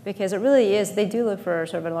in, because it really is, they do look for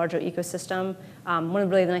sort of a larger ecosystem. One of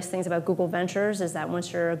the really nice things about Google Ventures is that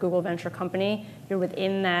once you're a Google Venture company, you're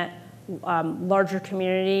within that larger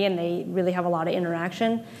community, and they really have a lot of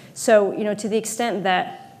interaction. So, to the extent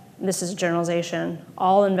that, this is a generalization,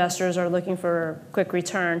 all investors are looking for quick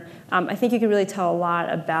return, I think you can really tell a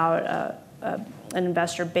lot about an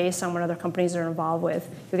investor based on what other companies are involved with.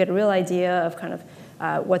 You'll get a real idea of kind of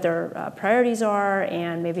what their priorities are,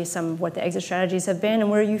 and maybe some of what the exit strategies have been,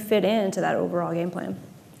 and where you fit into that overall game plan.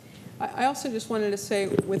 I also just wanted to say,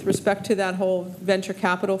 with respect to that whole venture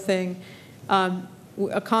capital thing,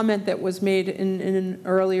 a comment that was made in an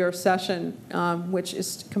earlier session, which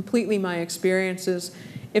is completely my experience, is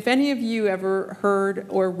if any of you ever heard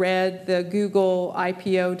or read the Google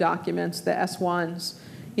IPO documents, the S1s,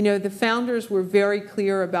 the founders were very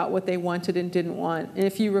clear about what they wanted and didn't want. And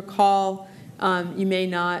if you recall, you may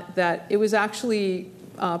not, that it was actually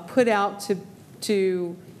put out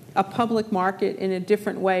to a public market in a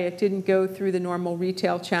different way. It didn't go through the normal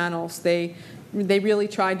retail channels. They really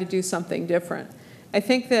tried to do something different. I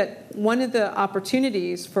think that one of the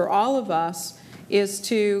opportunities for all of us is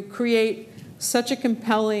to create such a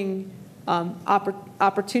compelling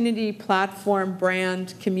opportunity, platform,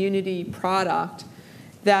 brand, community, product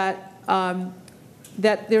that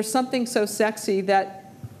there's something so sexy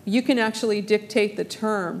that you can actually dictate the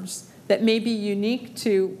terms that may be unique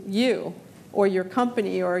to you or your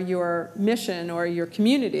company or your mission or your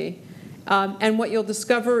community. And what you'll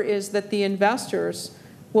discover is that the investors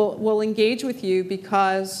will engage with you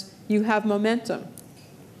because you have momentum.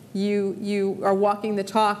 You are walking the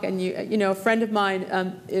talk, and a friend of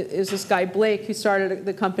mine is this guy Blake, who started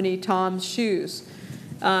the company Tom's Shoes.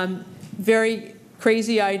 Very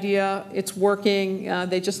crazy idea. It's working.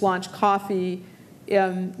 They just launched coffee.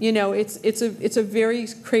 It's a very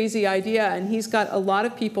crazy idea, and he's got a lot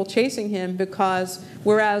of people chasing him because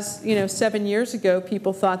whereas 7 years ago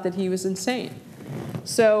people thought that he was insane.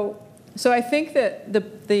 So I think that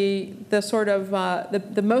the sort of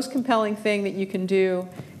the most compelling thing that you can do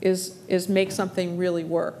is make something really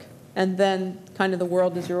work, and then kind of the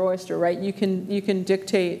world is your oyster, right? You can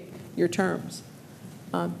dictate your terms.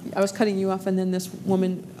 I was cutting you off, and then this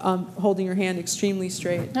woman holding her hand extremely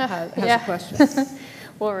straight has a question.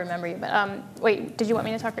 We'll remember you. But wait, did you want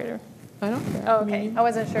me to talk or? I don't care. Oh, okay. I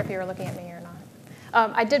wasn't sure if you were looking at me or not.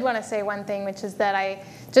 I did want to say one thing, which is that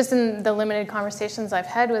just in the limited conversations I've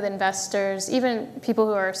had with investors, even people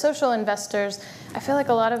who are social investors, I feel like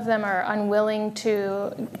a lot of them are unwilling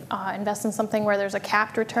to invest in something where there's a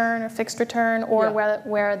capped return or fixed return, or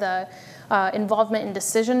where the involvement in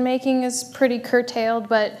decision making is pretty curtailed.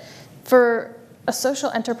 But for a social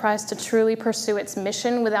enterprise to truly pursue its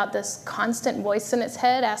mission without this constant voice in its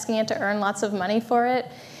head asking it to earn lots of money for it,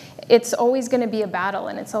 it's always going to be a battle,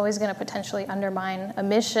 and it's always going to potentially undermine a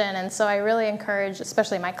mission. And so I really encourage,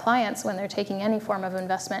 especially my clients, when they're taking any form of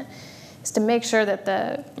investment, is to make sure that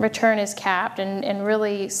the return is capped and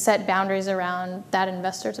really set boundaries around that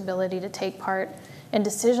investor's ability to take part in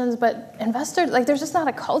decisions. But investors, like, there's just not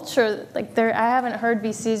a culture. Like, I haven't heard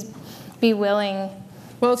VCs be willing.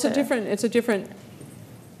 Well, it's a different.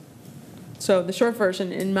 So the short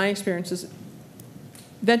version, in my experience, is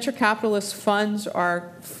venture capitalist funds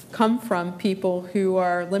come from people who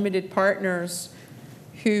are limited partners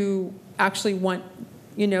who actually want,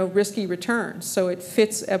 risky returns. So it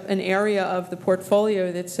fits an area of the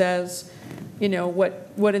portfolio that says,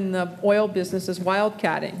 what in the oil business is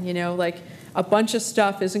wildcatting, like a bunch of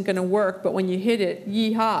stuff isn't going to work, but when you hit it,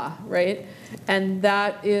 yee-haw, right? And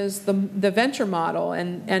that is the venture model,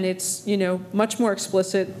 and it's, much more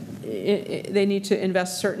explicit. They need to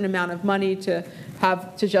invest a certain amount of money to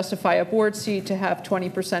justify a board seat, to have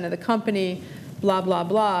 20% of the company, blah, blah,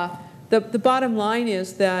 blah. The bottom line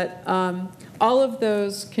is that all of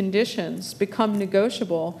those conditions become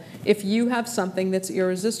negotiable if you have something that's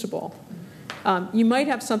irresistible. You might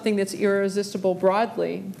have something that's irresistible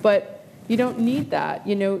broadly, but you don't need that.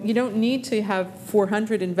 You don't need to have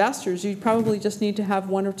 400 investors. You probably just need to have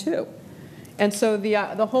 1 or 2. And so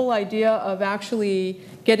the whole idea of actually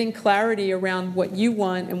getting clarity around what you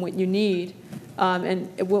want and what you need, and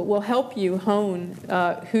it will help you hone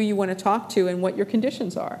who you want to talk to and what your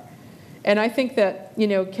conditions are. And I think that,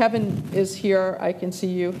 Kevin is here, I can see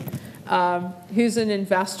you, who's an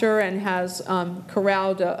investor and has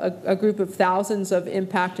corralled a group of thousands of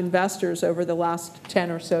impact investors over the last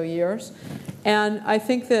 10 or so years. And I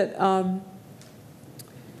think that,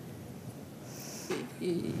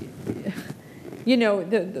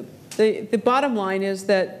 the bottom line is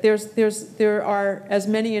that there are as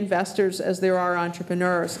many investors as there are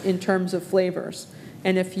entrepreneurs in terms of flavors.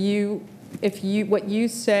 And if what you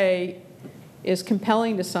say is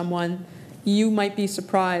compelling to someone, you might be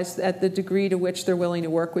surprised at the degree to which they're willing to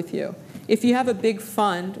work with you. If you have a big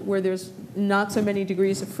fund where there's not so many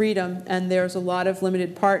degrees of freedom and there's a lot of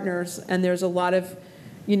limited partners and there's a lot of,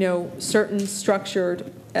 certain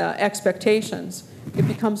structured expectations, it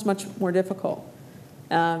becomes much more difficult.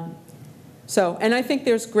 And I think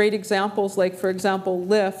there's great examples, like, for example,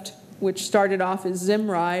 Lyft, which started off as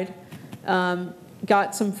Zimride,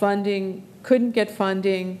 got some funding, couldn't get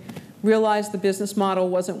funding, realized the business model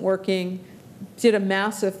wasn't working, did a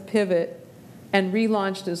massive pivot, and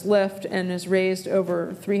relaunched as Lyft and has raised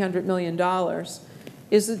over $300 million,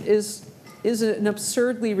 is an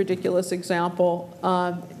absurdly ridiculous example.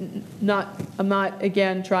 I'm not,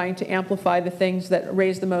 again, trying to amplify the things that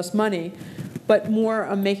raise the most money, but more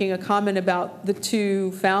I'm making a comment about the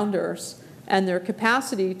 2 founders and their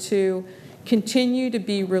capacity to continue to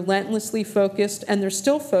be relentlessly focused, and they're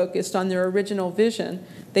still focused on their original vision.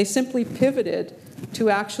 They simply pivoted to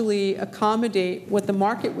actually accommodate what the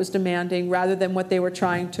market was demanding rather than what they were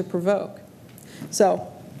trying to provoke. So,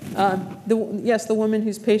 yes, the woman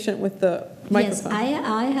who's patient with the microphone. Yes,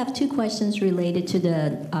 I have 2 questions related to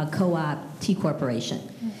the co-op T Corporation.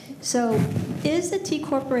 So is the T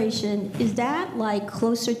Corporation, is that like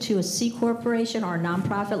closer to a C Corporation or a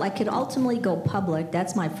nonprofit? Like, could it ultimately go public?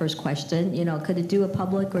 That's my first question. Could it do a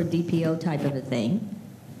public or DPO type of a thing?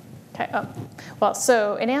 Okay. Well,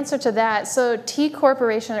 so in answer to that, so T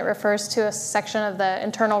Corporation, it refers to a section of the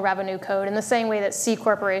Internal Revenue Code in the same way that C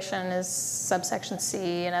Corporation is subsection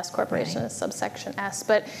C and S Corporation is subsection S.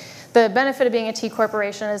 But the benefit of being a T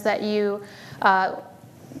Corporation is that you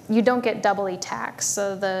don't get doubly taxed.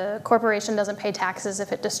 So the corporation doesn't pay taxes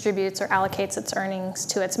if it distributes or allocates its earnings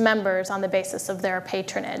to its members on the basis of their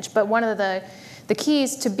patronage. But one of the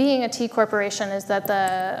keys to being a T Corporation is that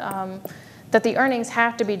the earnings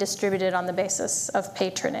have to be distributed on the basis of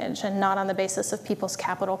patronage and not on the basis of people's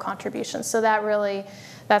capital contributions. So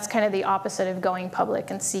that's kind of the opposite of going public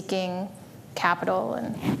and seeking capital,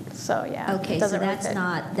 and so yeah. Okay, so that's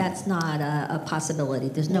not a possibility.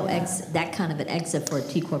 There's no that kind of an exit for a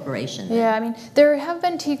T corporation. Then. Yeah, I mean, there have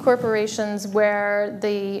been T corporations where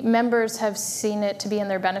the members have seen it to be in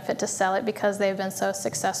their benefit to sell it because they've been so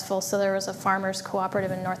successful. So there was a farmers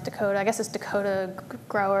cooperative in North Dakota. I guess it's Dakota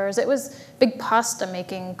Growers. It was big pasta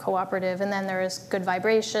making cooperative, and then there is Good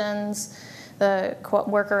Vibrations, the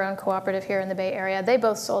worker-owned cooperative here in the Bay Area. They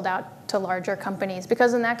both sold out to larger companies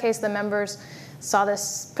because in that case the members saw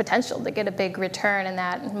this potential to get a big return in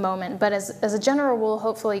that moment. But as a general rule,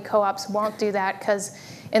 hopefully co-ops won't do that because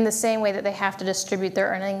in the same way that they have to distribute their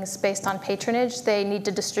earnings based on patronage, they need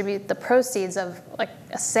to distribute the proceeds of like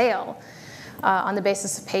a sale on the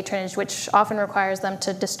basis of patronage, which often requires them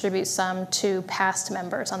to distribute some to past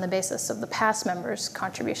members on the basis of the past members'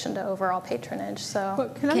 contribution to overall patronage. So,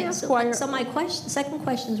 But can I ask why? So my second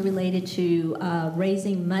question is related to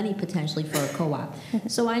raising money potentially for a co-op.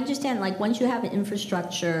 So I understand, like, once you have an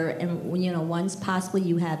infrastructure, and once possibly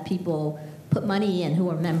you have people put money in who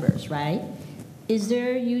are members, right? Is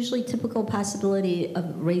there usually typical possibility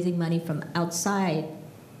of raising money from outside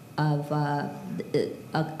of a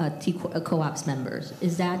co-op's members?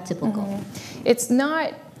 Is that typical? Mm-hmm. It's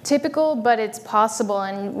not typical, but it's possible,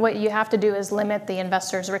 and what you have to do is limit the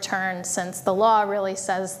investor's return, since the law really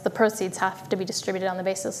says the proceeds have to be distributed on the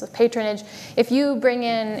basis of patronage. If you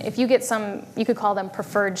get some, you could call them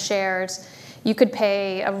preferred shares, you could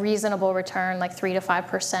pay a reasonable return, like 3 to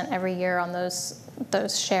 5% every year on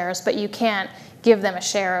those shares, but you can't give them a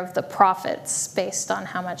share of the profits based on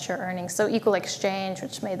how much you're earning. So Equal Exchange,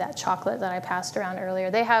 which made that chocolate that I passed around earlier,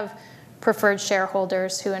 they have preferred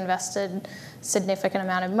shareholders who invested significant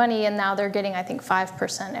amount of money, and now they're getting, I think,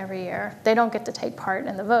 5% every year. They don't get to take part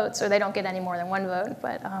in the votes, or they don't get any more than one vote,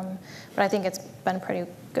 but I think it's been pretty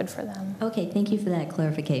good for them. Okay, thank you for that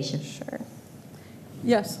clarification. Sure.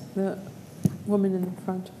 Yes, the woman in the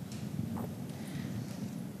front.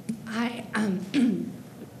 Hi,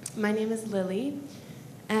 my name is Lily,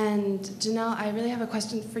 and Janelle, I really have a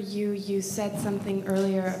question for you. You said something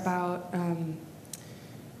earlier about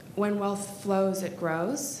when wealth flows, it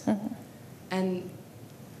grows. Mm-hmm. And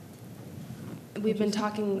we've been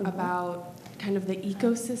talking about kind of the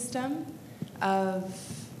ecosystem of,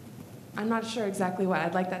 I'm not sure exactly what,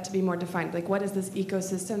 I'd like that to be more defined. Like, what is this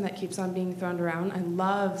ecosystem that keeps on being thrown around? I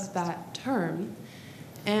love that term.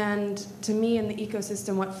 And to me, in the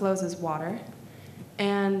ecosystem, what flows is water.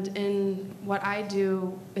 And in what I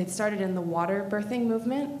do, it started in the water birthing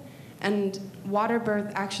movement. And water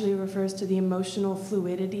birth actually refers to the emotional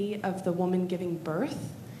fluidity of the woman giving birth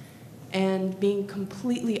and being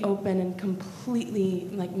completely open and completely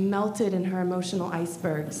like melted in her emotional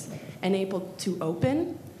icebergs and able to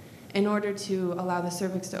open in order to allow the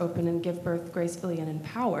cervix to open and give birth gracefully and in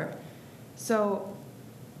power. So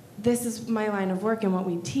this is my line of work and what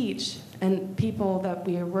we teach, and people that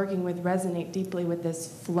we are working with resonate deeply with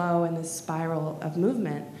this flow and this spiral of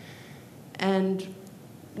movement. And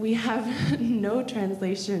we have no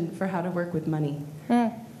translation for how to work with money.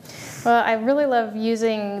 Well, I really love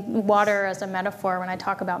using water as a metaphor when I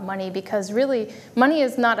talk about money, because really, money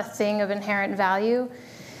is not a thing of inherent value.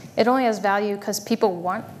 It only has value because people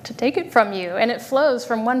want to take it from you, and it flows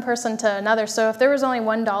from one person to another. So if there was only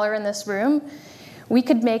 $1 in this room, we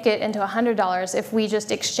could make it into $100 if we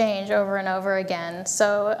just exchange over and over again.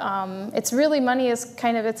 So it's really, money is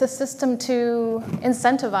kind of, it's a system to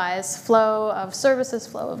incentivize flow of services,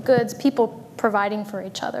 flow of goods, people providing for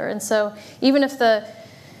each other. And so even if the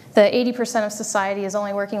 80% of society is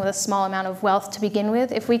only working with a small amount of wealth to begin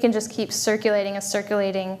with, if we can just keep circulating and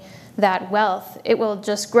circulating that wealth, it will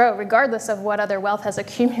just grow regardless of what other wealth has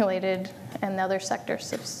accumulated in other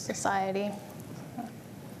sectors of society.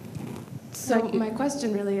 So my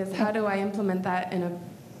question really is, how do I implement that in a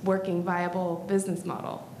working, viable business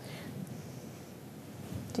model?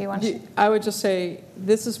 Do you want to? I would just say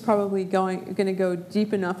this is probably going to go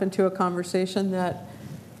deep enough into a conversation that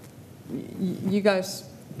you guys,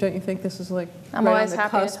 don't you think this is like I'm right always on the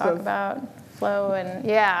happy to cusp talk of, about flow and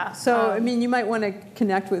yeah. So I mean, you might want to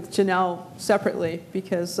connect with Janelle separately,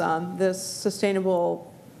 because this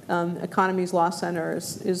Sustainable Economies Law Center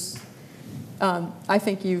is I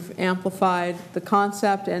think you've amplified the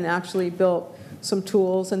concept and actually built some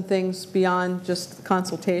tools and things beyond just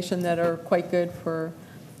consultation that are quite good for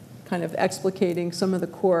kind of explicating some of the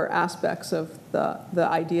core aspects of the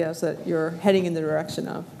ideas that you're heading in the direction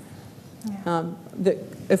of. Yeah.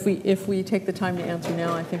 If we take the time to answer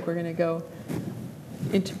now, I think we're going to go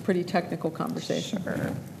into pretty technical conversation.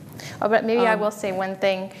 Sure. Oh, but maybe I will say one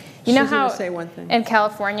thing. You know how say one thing. In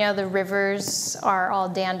California the rivers are all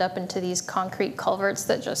dammed up into these concrete culverts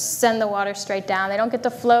that just send the water straight down. They don't get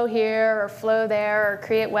to flow here or flow there or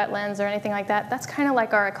create wetlands or anything like that. That's kind of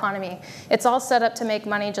like our economy. It's all set up to make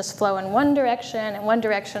money just flow in one direction and one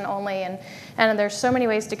direction only. And there's so many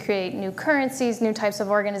ways to create new currencies, new types of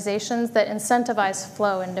organizations that incentivize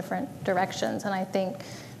flow in different directions. And I think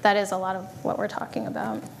that is a lot of what we're talking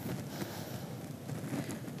about.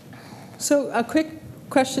 So a quick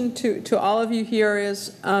question to all of you here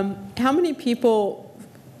is, how many people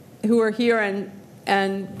who are here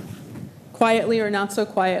and quietly or not so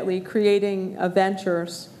quietly creating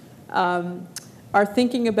ventures are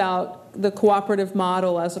thinking about the cooperative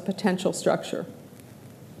model as a potential structure?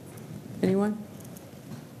 Anyone?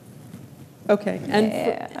 Okay.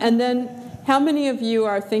 And then how many of you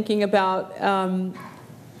are thinking about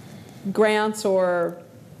grants or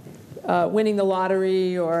winning the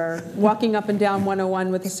lottery or walking up and down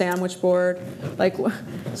 101 with a sandwich board, like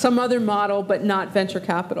some other model but not venture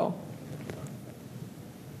capital?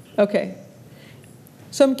 Okay.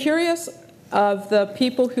 So I'm curious of the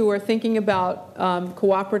people who are thinking about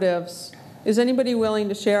cooperatives. Is anybody willing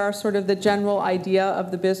to share sort of the general idea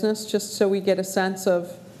of the business, just so we get a sense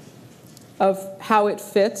of how it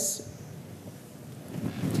fits?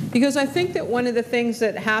 Because I think that one of the things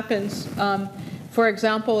that happens, for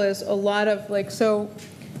example, is a lot of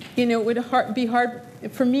it would be hard,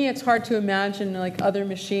 for me it's hard to imagine like Other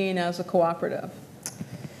Machine as a cooperative.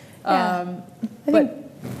 Yeah. But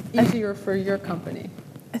easier for your company.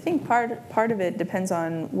 I think part of it depends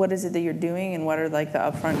on what is it that you're doing and what are like the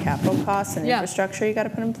upfront capital costs and infrastructure you got to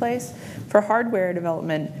put in place. For hardware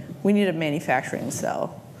development, we need a manufacturing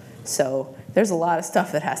cell. So there's a lot of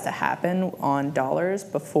stuff that has to happen on dollars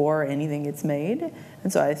before anything gets made.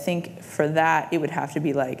 And so I think for that, it would have to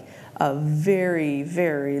be like a very,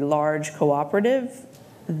 very large cooperative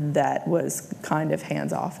that was kind of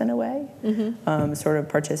hands-off in a way, sort of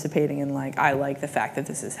participating in like, I like the fact that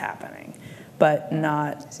this is happening, but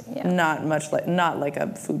not like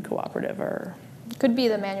a food cooperative or. Could be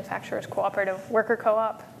the manufacturer's cooperative, worker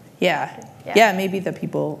co-op. Yeah, maybe the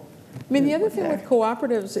people. I mean, the other thing with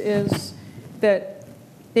cooperatives is that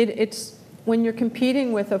it's when you're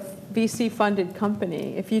competing with a VC-funded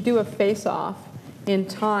company, if you do a face-off in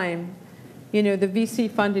time, the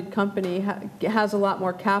VC-funded company has a lot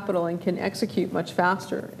more capital and can execute much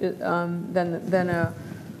faster than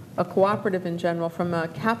a cooperative in general from a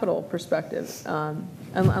capital perspective.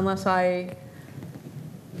 Unless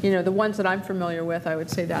the ones that I'm familiar with, I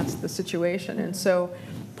would say that's the situation. And so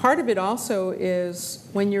part of it also is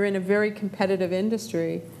when you're in a very competitive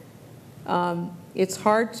industry, it's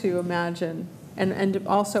hard to imagine, and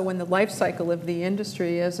also when the life cycle of the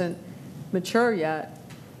industry isn't mature yet,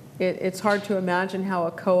 it's hard to imagine how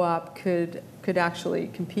a co-op could actually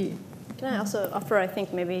compete. Can I also offer, I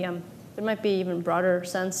think maybe there might be even broader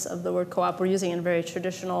sense of the word co-op. We're using it in a very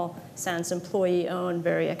traditional sense, employee-owned,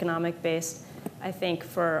 very economic-based. I think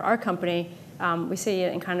for our company, we see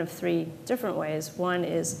it in kind of three different ways. One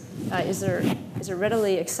is it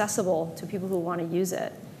readily accessible to people who want to use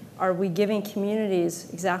it? Are we giving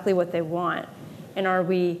communities exactly what they want? And are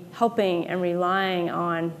we helping and relying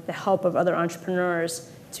on the help of other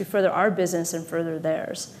entrepreneurs to further our business and further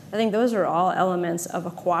theirs? I think those are all elements of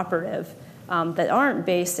a cooperative that aren't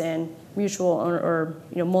based in mutual or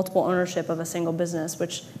multiple ownership of a single business,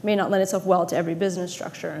 which may not lend itself well to every business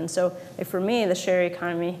structure. And so for me, the shared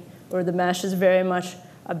economy or the mesh is very much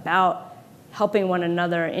about helping one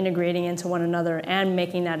another, integrating into one another, and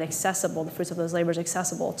making that accessible, the fruits of those labors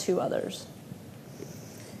accessible to others.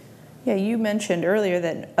 Yeah, you mentioned earlier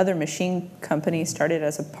that Other Machine Company started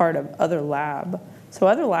as a part of Other Lab. So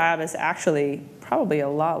Other Lab is actually probably a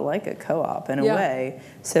lot like a co-op in a way.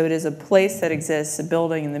 So it is a place that exists, a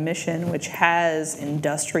building in the Mission, which has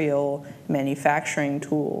industrial manufacturing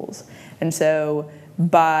tools. And so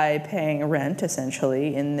by paying rent,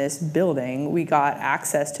 essentially, in this building, we got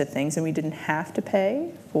access to things, and we didn't have to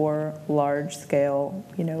pay for large-scale,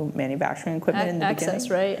 manufacturing equipment in the access,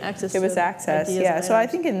 beginning. Right? Access. It was access, yeah. So I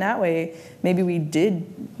think in that way, maybe we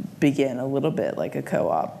did begin a little bit like a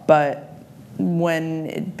co-op, but when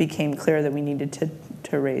it became clear that we needed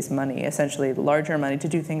to raise money, essentially larger money to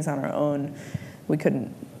do things on our own, we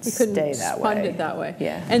couldn't stay that way. Fund it that way.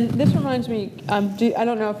 Yeah. And this reminds me, I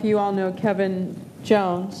don't know if you all know Kevin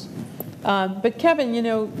Jones, but Kevin,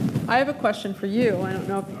 I have a question for you. I don't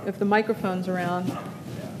know if the microphone's around,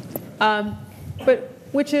 but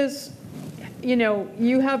which is,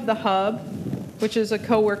 you have the Hub, which is a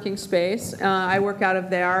co-working space. I work out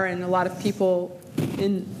of there, and a lot of people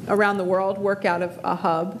around the world work out of a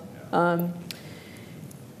Hub.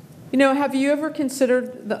 Have you ever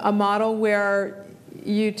considered a model where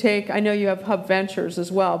you take, I know you have Hub Ventures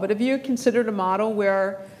as well, but have you considered a model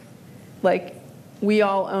where, like, we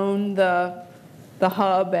all own the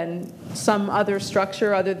Hub and some other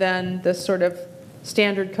structure other than the sort of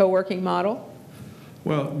standard co-working model?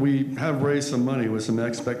 Well, we have raised some money with some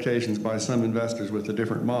expectations by some investors with a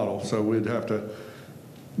different model, so we'd have to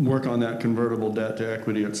work on that convertible debt to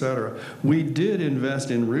equity, et cetera. We did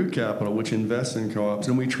invest in Root Capital, which invests in co-ops,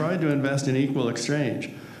 and we tried to invest in equal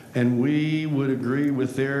exchange. And we would agree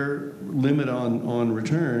with their limit on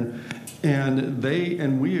return,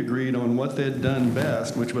 and we agreed on what they'd done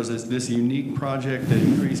best, which was this unique project that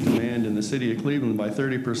increased demand in the city of Cleveland by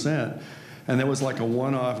 30%. and that was like a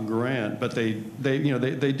one-off grant, but they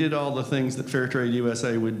did all the things that Fair Trade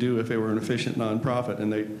USA would do if they were an efficient nonprofit,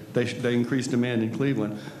 and they increased demand in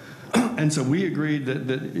Cleveland. And so we agreed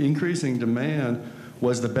that increasing demand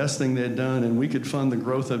was the best thing they'd done, and we could fund the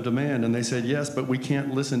growth of demand. And they said, yes, but we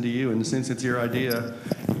can't listen to you, and since it's your idea,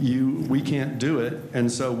 we can't do it.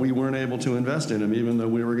 And so we weren't able to invest in them, even though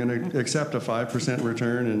we were going to accept a 5%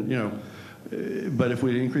 return. And but if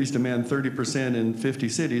we'd increased demand 30% in 50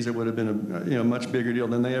 cities, it would have been a much bigger deal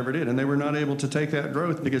than they ever did. And they were not able to take that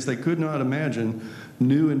growth because they could not imagine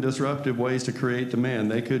new and disruptive ways to create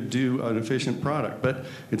demand. They could do an efficient product. But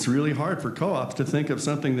it's really hard for co-ops to think of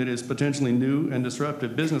something that is potentially new and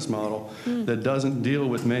disruptive business model that doesn't deal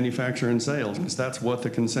with manufacture and sales, because that's what the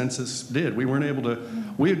consensus did. We weren't able to,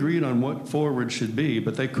 we agreed on what forward should be,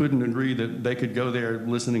 but they couldn't agree that they could go there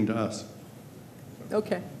listening to us.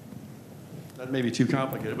 Okay. That may be too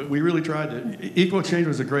complicated, but we really tried to. Equal Exchange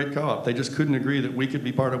was a great co-op. They just couldn't agree that we could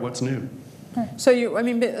be part of what's new. So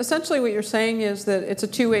essentially what you're saying is that it's a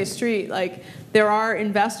two-way street. Like, there are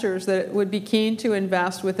investors that would be keen to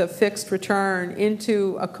invest with a fixed return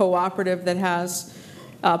into a cooperative that has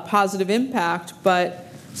a positive impact,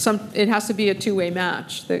 but it has to be a two-way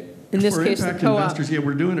match. That in this case, the co-op. For impact investors,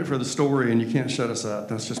 we're doing it for the story, and you can't shut us up.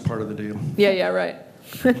 That's just part of the deal. Yeah, right.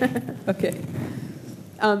 Okay.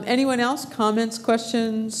 Anyone else? Comments,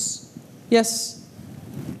 questions? Yes,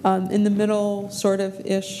 in the middle, sort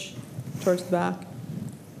of-ish, towards the back.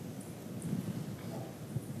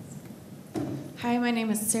 Hi, my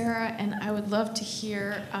name is Sarah, and I would love to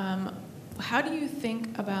hear, how do you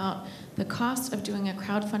think about the cost of doing a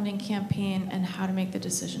crowdfunding campaign and how to make the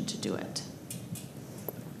decision to do it?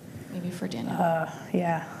 Maybe for Daniel.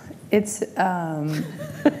 Yeah. It's you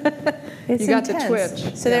got intense. the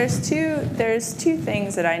twitch. So there's two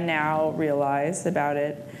things that I now realize about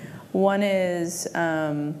it. One is it's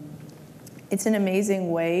an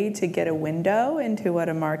amazing way to get a window into what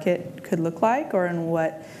a market could look like, or in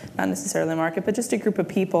what, not necessarily a market, but just a group of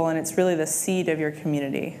people, and it's really the seed of your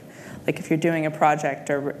community. Like if you're doing a project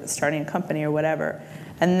or starting a company or whatever.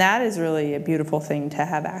 And that is really a beautiful thing to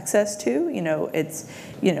have access to.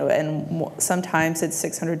 And sometimes it's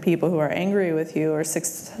 600 people who are angry with you, or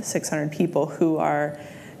 600 people who are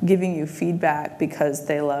giving you feedback because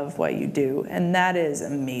they love what you do. And that is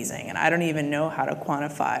amazing. And I don't even know how to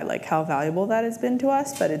quantify like how valuable that has been to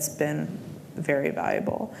us, but it's been very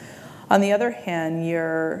valuable. On the other hand,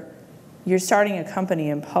 you're starting a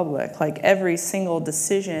company in public. Like every single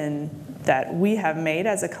decision that we have made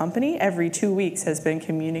as a company every 2 weeks has been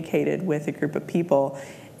communicated with a group of people.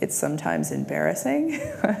 It's sometimes embarrassing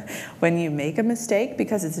when you make a mistake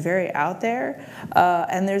because it's very out there,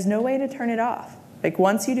 and there's no way to turn it off. Like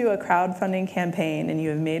once you do a crowdfunding campaign and you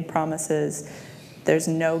have made promises, there's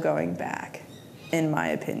no going back, in my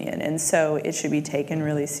opinion. And so it should be taken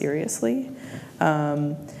really seriously.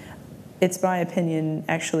 It's my opinion,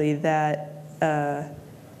 actually, that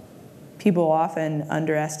people often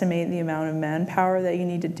underestimate the amount of manpower that you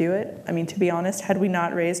need to do it. I mean, to be honest, had we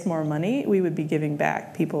not raised more money, we would be giving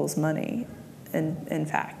back people's money, in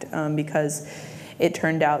fact, because it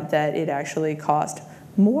turned out that it actually cost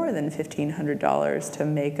more than $1,500 to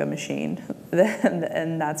make a machine.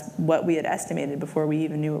 And that's what we had estimated before we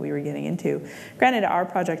even knew what we were getting into. Granted, our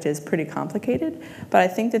project is pretty complicated, but I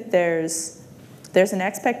think that there's an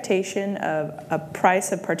expectation of a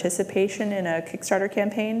price of participation in a Kickstarter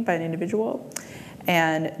campaign by an individual,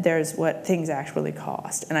 and there's what things actually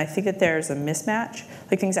cost. And I think that there's a mismatch.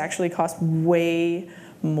 Like things actually cost way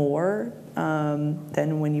more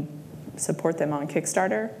than when you support them on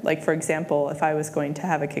Kickstarter. Like for example, if I was going to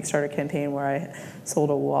have a Kickstarter campaign where I sold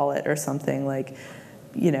a wallet or something, like,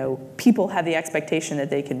 people have the expectation that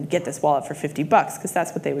they can get this wallet for $50 because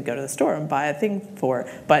that's what they would go to the store and buy a thing for.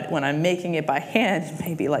 But when I'm making it by hand, it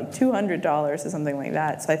may be like $200 or something like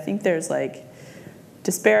that. So I think there's like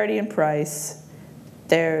disparity in price.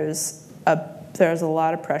 There's a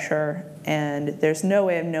lot of pressure, and there's no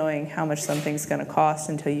way of knowing how much something's going to cost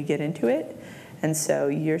until you get into it. And so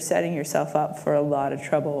you're setting yourself up for a lot of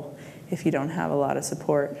trouble if you don't have a lot of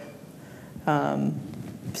support.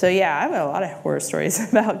 So yeah, I have a lot of horror stories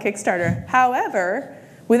about Kickstarter. However,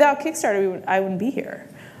 without Kickstarter, I wouldn't be here.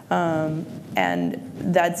 And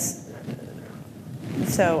that's,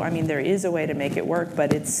 so I mean, there is a way to make it work,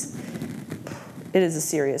 but it is a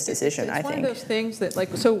serious decision, I think. It's one of those things that,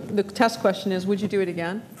 like, so the test question is, would you do it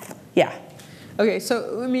again? Yeah. Okay,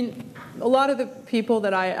 so I mean, a lot of the people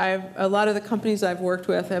that a lot of the companies I've worked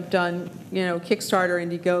with have done, Kickstarter,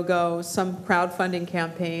 Indiegogo, some crowdfunding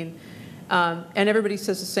campaign. And everybody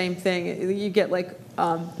says the same thing. You get like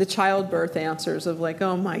the childbirth answers of like,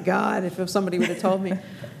 oh my God, if somebody would have told me.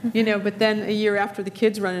 But then a year after the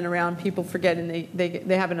kid's running around, people forget and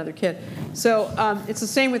they have another kid. So it's the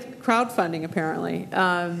same with crowdfunding, apparently.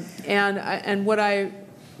 And what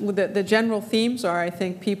the general themes are, I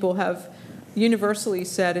think people have universally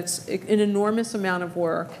said it's an enormous amount of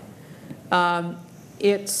work.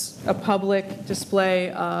 It's a public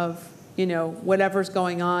display of, whatever's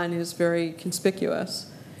going on is very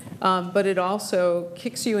conspicuous. But it also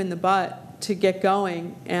kicks you in the butt to get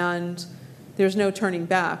going, and there's no turning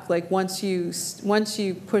back. Like once you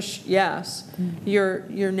push yes,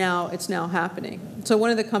 it's now happening. So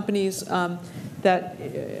one of the companies that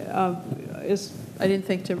is, I didn't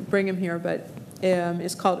think to bring him here, but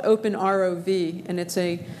is called Open ROV, and it's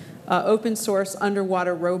a open source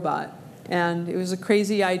underwater robot. And it was a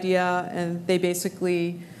crazy idea, and they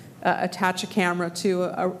basically attach a camera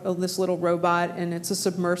to this little robot, and it's a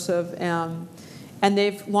submersive. And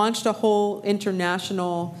they've launched a whole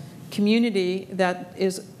international community that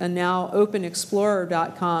is now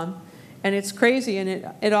openexplorer.com. And it's crazy,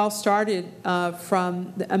 and it all started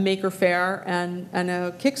from a maker faire and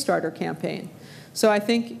a Kickstarter campaign. So I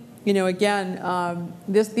think, again,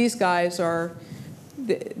 these guys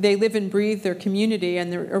they live and breathe their community,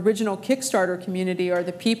 and their original Kickstarter community are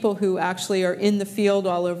the people who actually are in the field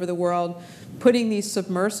all over the world putting these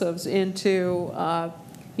submersives into,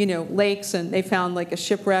 lakes, and they found like a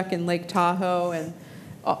shipwreck in Lake Tahoe, and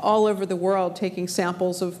all over the world taking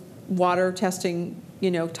samples of water, testing,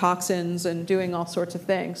 toxins, and doing all sorts of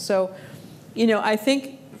things. So, I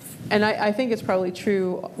think, and I think it's probably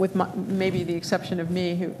true with maybe the exception of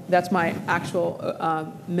me, that's my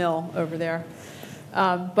actual mill over there.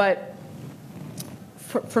 But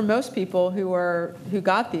for most people who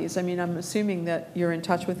got these, I'm assuming that you're in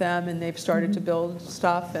touch with them and they've started to build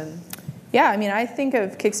stuff. And yeah, I think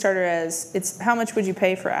of Kickstarter as it's how much would you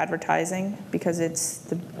pay for advertising, because it's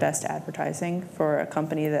the best advertising for a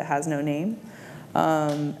company that has no name,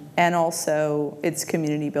 and also it's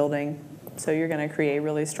community building. So you're going to create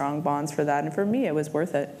really strong bonds for that, and for me, it was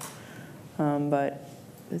worth it. But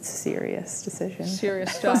it's a serious decision.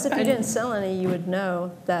 Serious stuff. Plus, if you didn't sell any, you would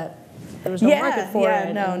know that there was no market for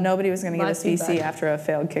it. No, nobody was going to give us VC after a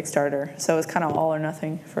failed Kickstarter. So it was kind of all or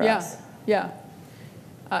nothing for us. Yeah.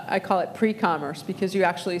 I call it pre-commerce, because you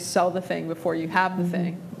actually sell the thing before you have the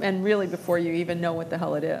thing, and really before you even know what the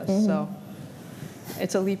hell it is. So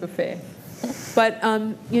it's a leap of faith. But,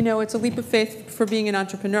 it's a leap of faith for being an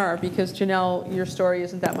entrepreneur, because, Janelle, your story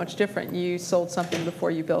isn't that much different. You sold something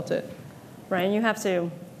before you built it. Right, and you have to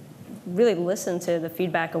really listen to the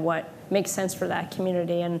feedback of what makes sense for that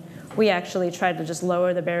community. And we actually tried to just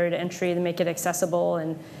lower the barrier to entry to make it accessible,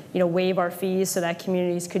 and waive our fees so that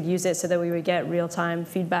communities could use it, so that we would get real-time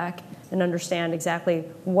feedback and understand exactly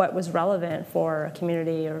what was relevant for a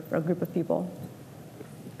community or a group of people.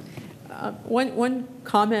 One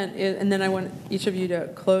comment, and then I want each of you to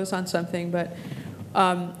close on something, but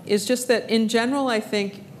is just that in general, I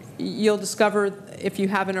think you'll discover, if you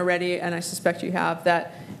haven't already, and I suspect you have,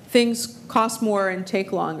 that things cost more and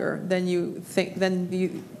take longer than you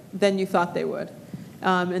thought they would,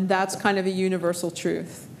 and that's kind of a universal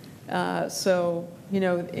truth. So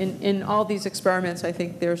in all these experiments, I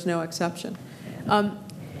think there's no exception.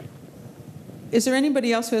 Is there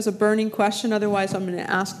anybody else who has a burning question? Otherwise, I'm going to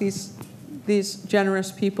ask these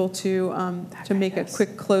generous people to make a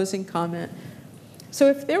quick closing comment. So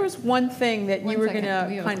if there was one thing that you were going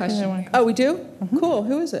to kind of... Oh, we do? Cool.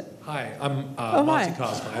 Who is it? Hi, I'm Monty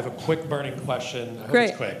Cosma. I have a quick burning question. I hope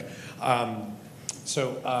it's quick. I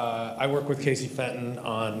work with Casey Fenton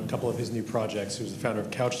on a couple of his new projects, who's the founder of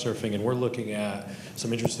Couchsurfing, and we're looking at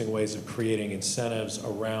some interesting ways of creating incentives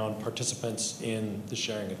around participants in the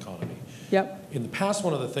sharing economy. Yep. In the past,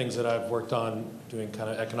 one of the things that I've worked on doing kind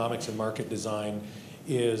of economics and market design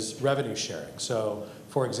is revenue sharing. So,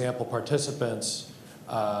 for example, participants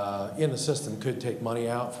in the system could take money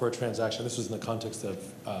out for a transaction. This was in the context of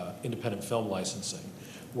independent film licensing,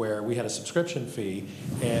 where we had a subscription fee,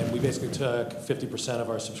 and we basically took 50% of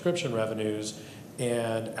our subscription revenues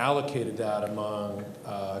and allocated that among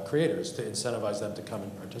creators to incentivize them to come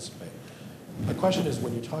and participate. My question is,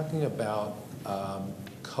 when you're talking about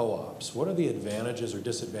co-ops, what are the advantages or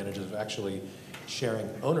disadvantages of actually sharing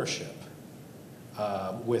ownership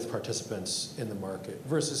with participants in the market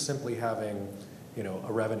versus simply having,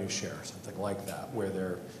 a revenue share, something like that, where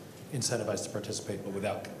they're incentivized to participate but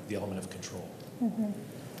without the element of control?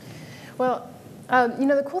 Well,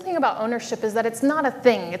 the cool thing about ownership is that it's not a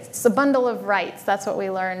thing. It's a bundle of rights. That's what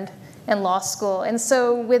we learned in law school. And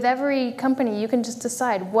so with every company, you can just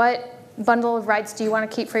decide what bundle of rights do you want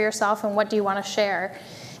to keep for yourself and what do you want to share?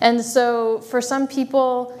 And so for some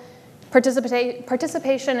people,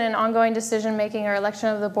 participation in ongoing decision-making or election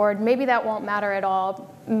of the board, maybe that won't matter at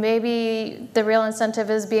all. Maybe the real incentive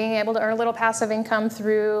is being able to earn a little passive income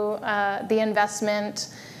through the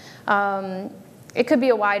investment. It could be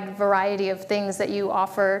a wide variety of things that you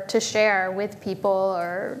offer to share with people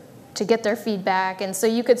or to get their feedback. And so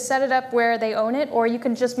you could set it up where they own it, or you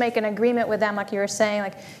can just make an agreement with them, like you were saying,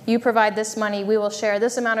 like you provide this money, we will share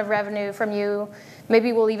this amount of revenue from you.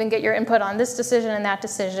 Maybe we'll even get your input on this decision and that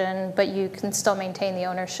decision, but you can still maintain the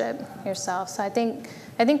ownership yourself. So I think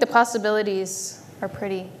the possibilities are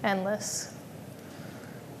pretty endless.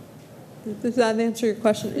 Does that answer your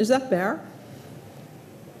question? Is that Bear?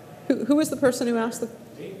 Who was the person who asked the?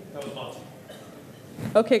 Me? That was Monty.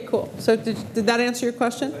 Okay, cool. So did that answer your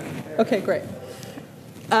question? Okay, great.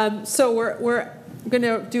 So we're going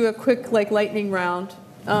to do a quick lightning round.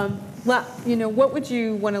 What would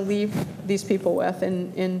you want to leave these people with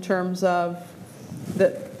in terms of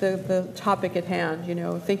the topic at hand?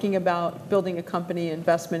 Thinking about building a company,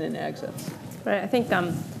 investment, and exits. Right. I think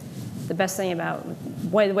the best thing about the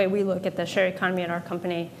way we look at the share economy at our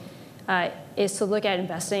company is to look at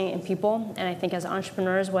investing in people. And I think as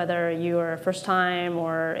entrepreneurs, whether you're a first-time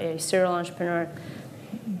or a serial entrepreneur,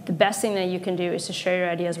 the best thing that you can do is to share your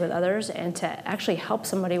ideas with others and to actually help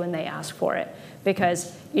somebody when they ask for it.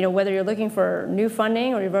 Because whether you're looking for new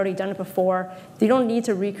funding or you've already done it before, you don't need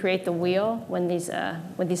to recreate the wheel when these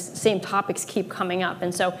same topics keep coming up.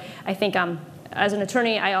 And so I think as an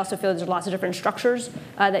attorney, I also feel there's lots of different structures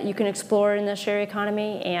that you can explore in the share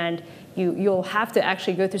economy, and you'll have to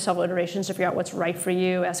actually go through several iterations to figure out what's right for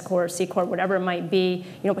you, S corp, C corp, whatever it might be.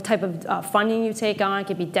 What type of funding you take on. It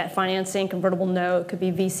could be debt financing, convertible note, it could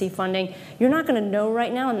be VC funding. You're not going to know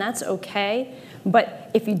right now, and that's okay. But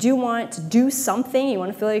if you do want to do something, you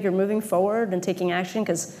want to feel like you're moving forward and taking action,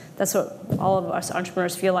 because that's what all of us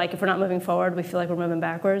entrepreneurs feel like. If we're not moving forward, we feel like we're moving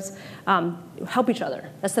backwards. Help each other.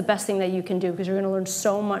 That's the best thing that you can do, because you're going to learn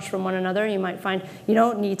so much from one another. You might find you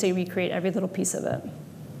don't need to recreate every little piece of it.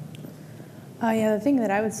 The thing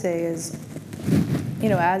that I would say is,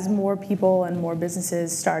 as more people and more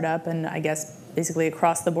businesses start up, and I guess basically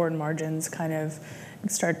across the board margins kind of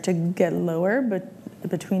start to get lower, but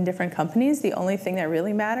between different companies, the only thing that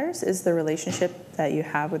really matters is the relationship that you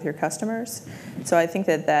have with your customers. So I think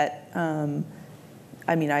I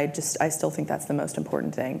still think that's the most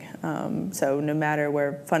important thing. So no matter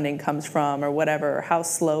where funding comes from or whatever, or how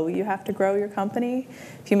slow you have to grow your company,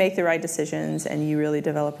 if you make the right decisions and you really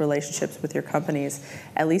develop relationships with your companies,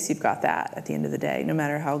 at least you've got that at the end of the day, no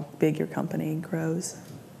matter how big your company grows.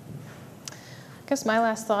 I guess my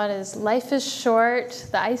last thought is life is short,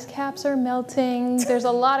 the ice caps are melting, there's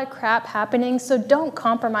a lot of crap happening, so don't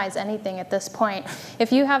compromise anything at this point.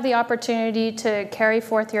 If you have the opportunity to carry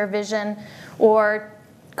forth your vision or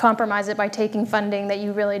compromise it by taking funding that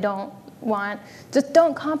you really don't want, just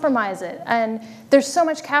don't compromise it. And there's so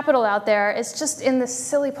much capital out there, it's just in this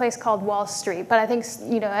silly place called Wall Street. But I think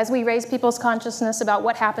as we raise people's consciousness about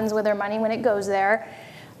what happens with their money when it goes there,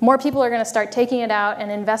 more people are going to start taking it out and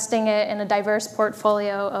investing it in a diverse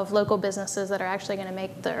portfolio of local businesses that are actually going to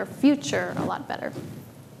make their future a lot better.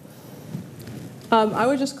 I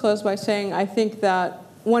would just close by saying I think that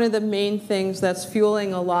one of the main things that's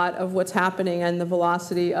fueling a lot of what's happening and the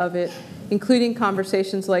velocity of it, including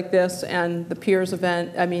conversations like this and the Peers and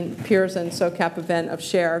SOCAP event of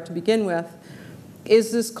SHARE to begin with,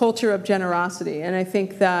 is this culture of generosity. And I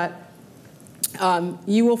think that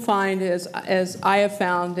you will find, as I have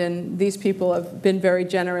found, and these people have been very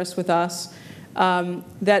generous with us,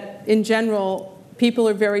 that in general, people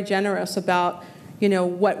are very generous about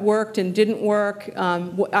what worked and didn't work,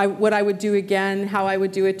 what I would do again, how I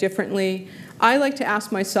would do it differently. I like to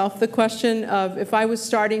ask myself the question of, if I was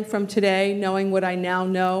starting from today, knowing what I now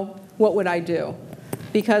know, what would I do?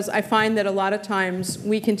 Because I find that a lot of times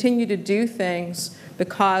we continue to do things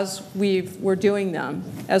because we're doing them,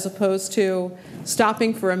 as opposed to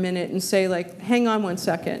stopping for a minute and say, hang on one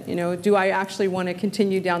second, do I actually want to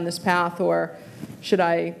continue down this path, or should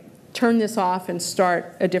I turn this off and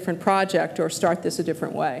start a different project or start this a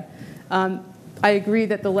different way? I agree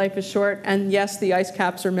that the life is short, and yes, the ice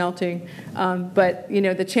caps are melting, but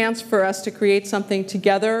the chance for us to create something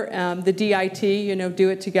together, the DIT, do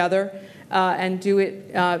it together, and do it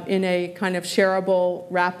in a kind of shareable,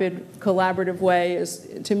 rapid, collaborative way is,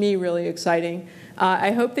 to me, really exciting.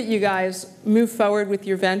 I hope that you guys move forward with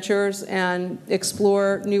your ventures and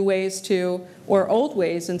explore new ways or old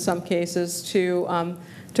ways in some cases,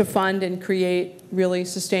 to fund and create really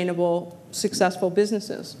sustainable successful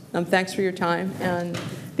businesses. Thanks for your time. And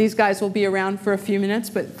these guys will be around for a few minutes,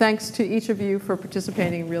 but thanks to each of you for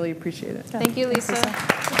participating. Really appreciate it. Thank you, Lisa.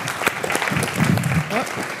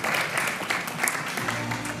 Oh.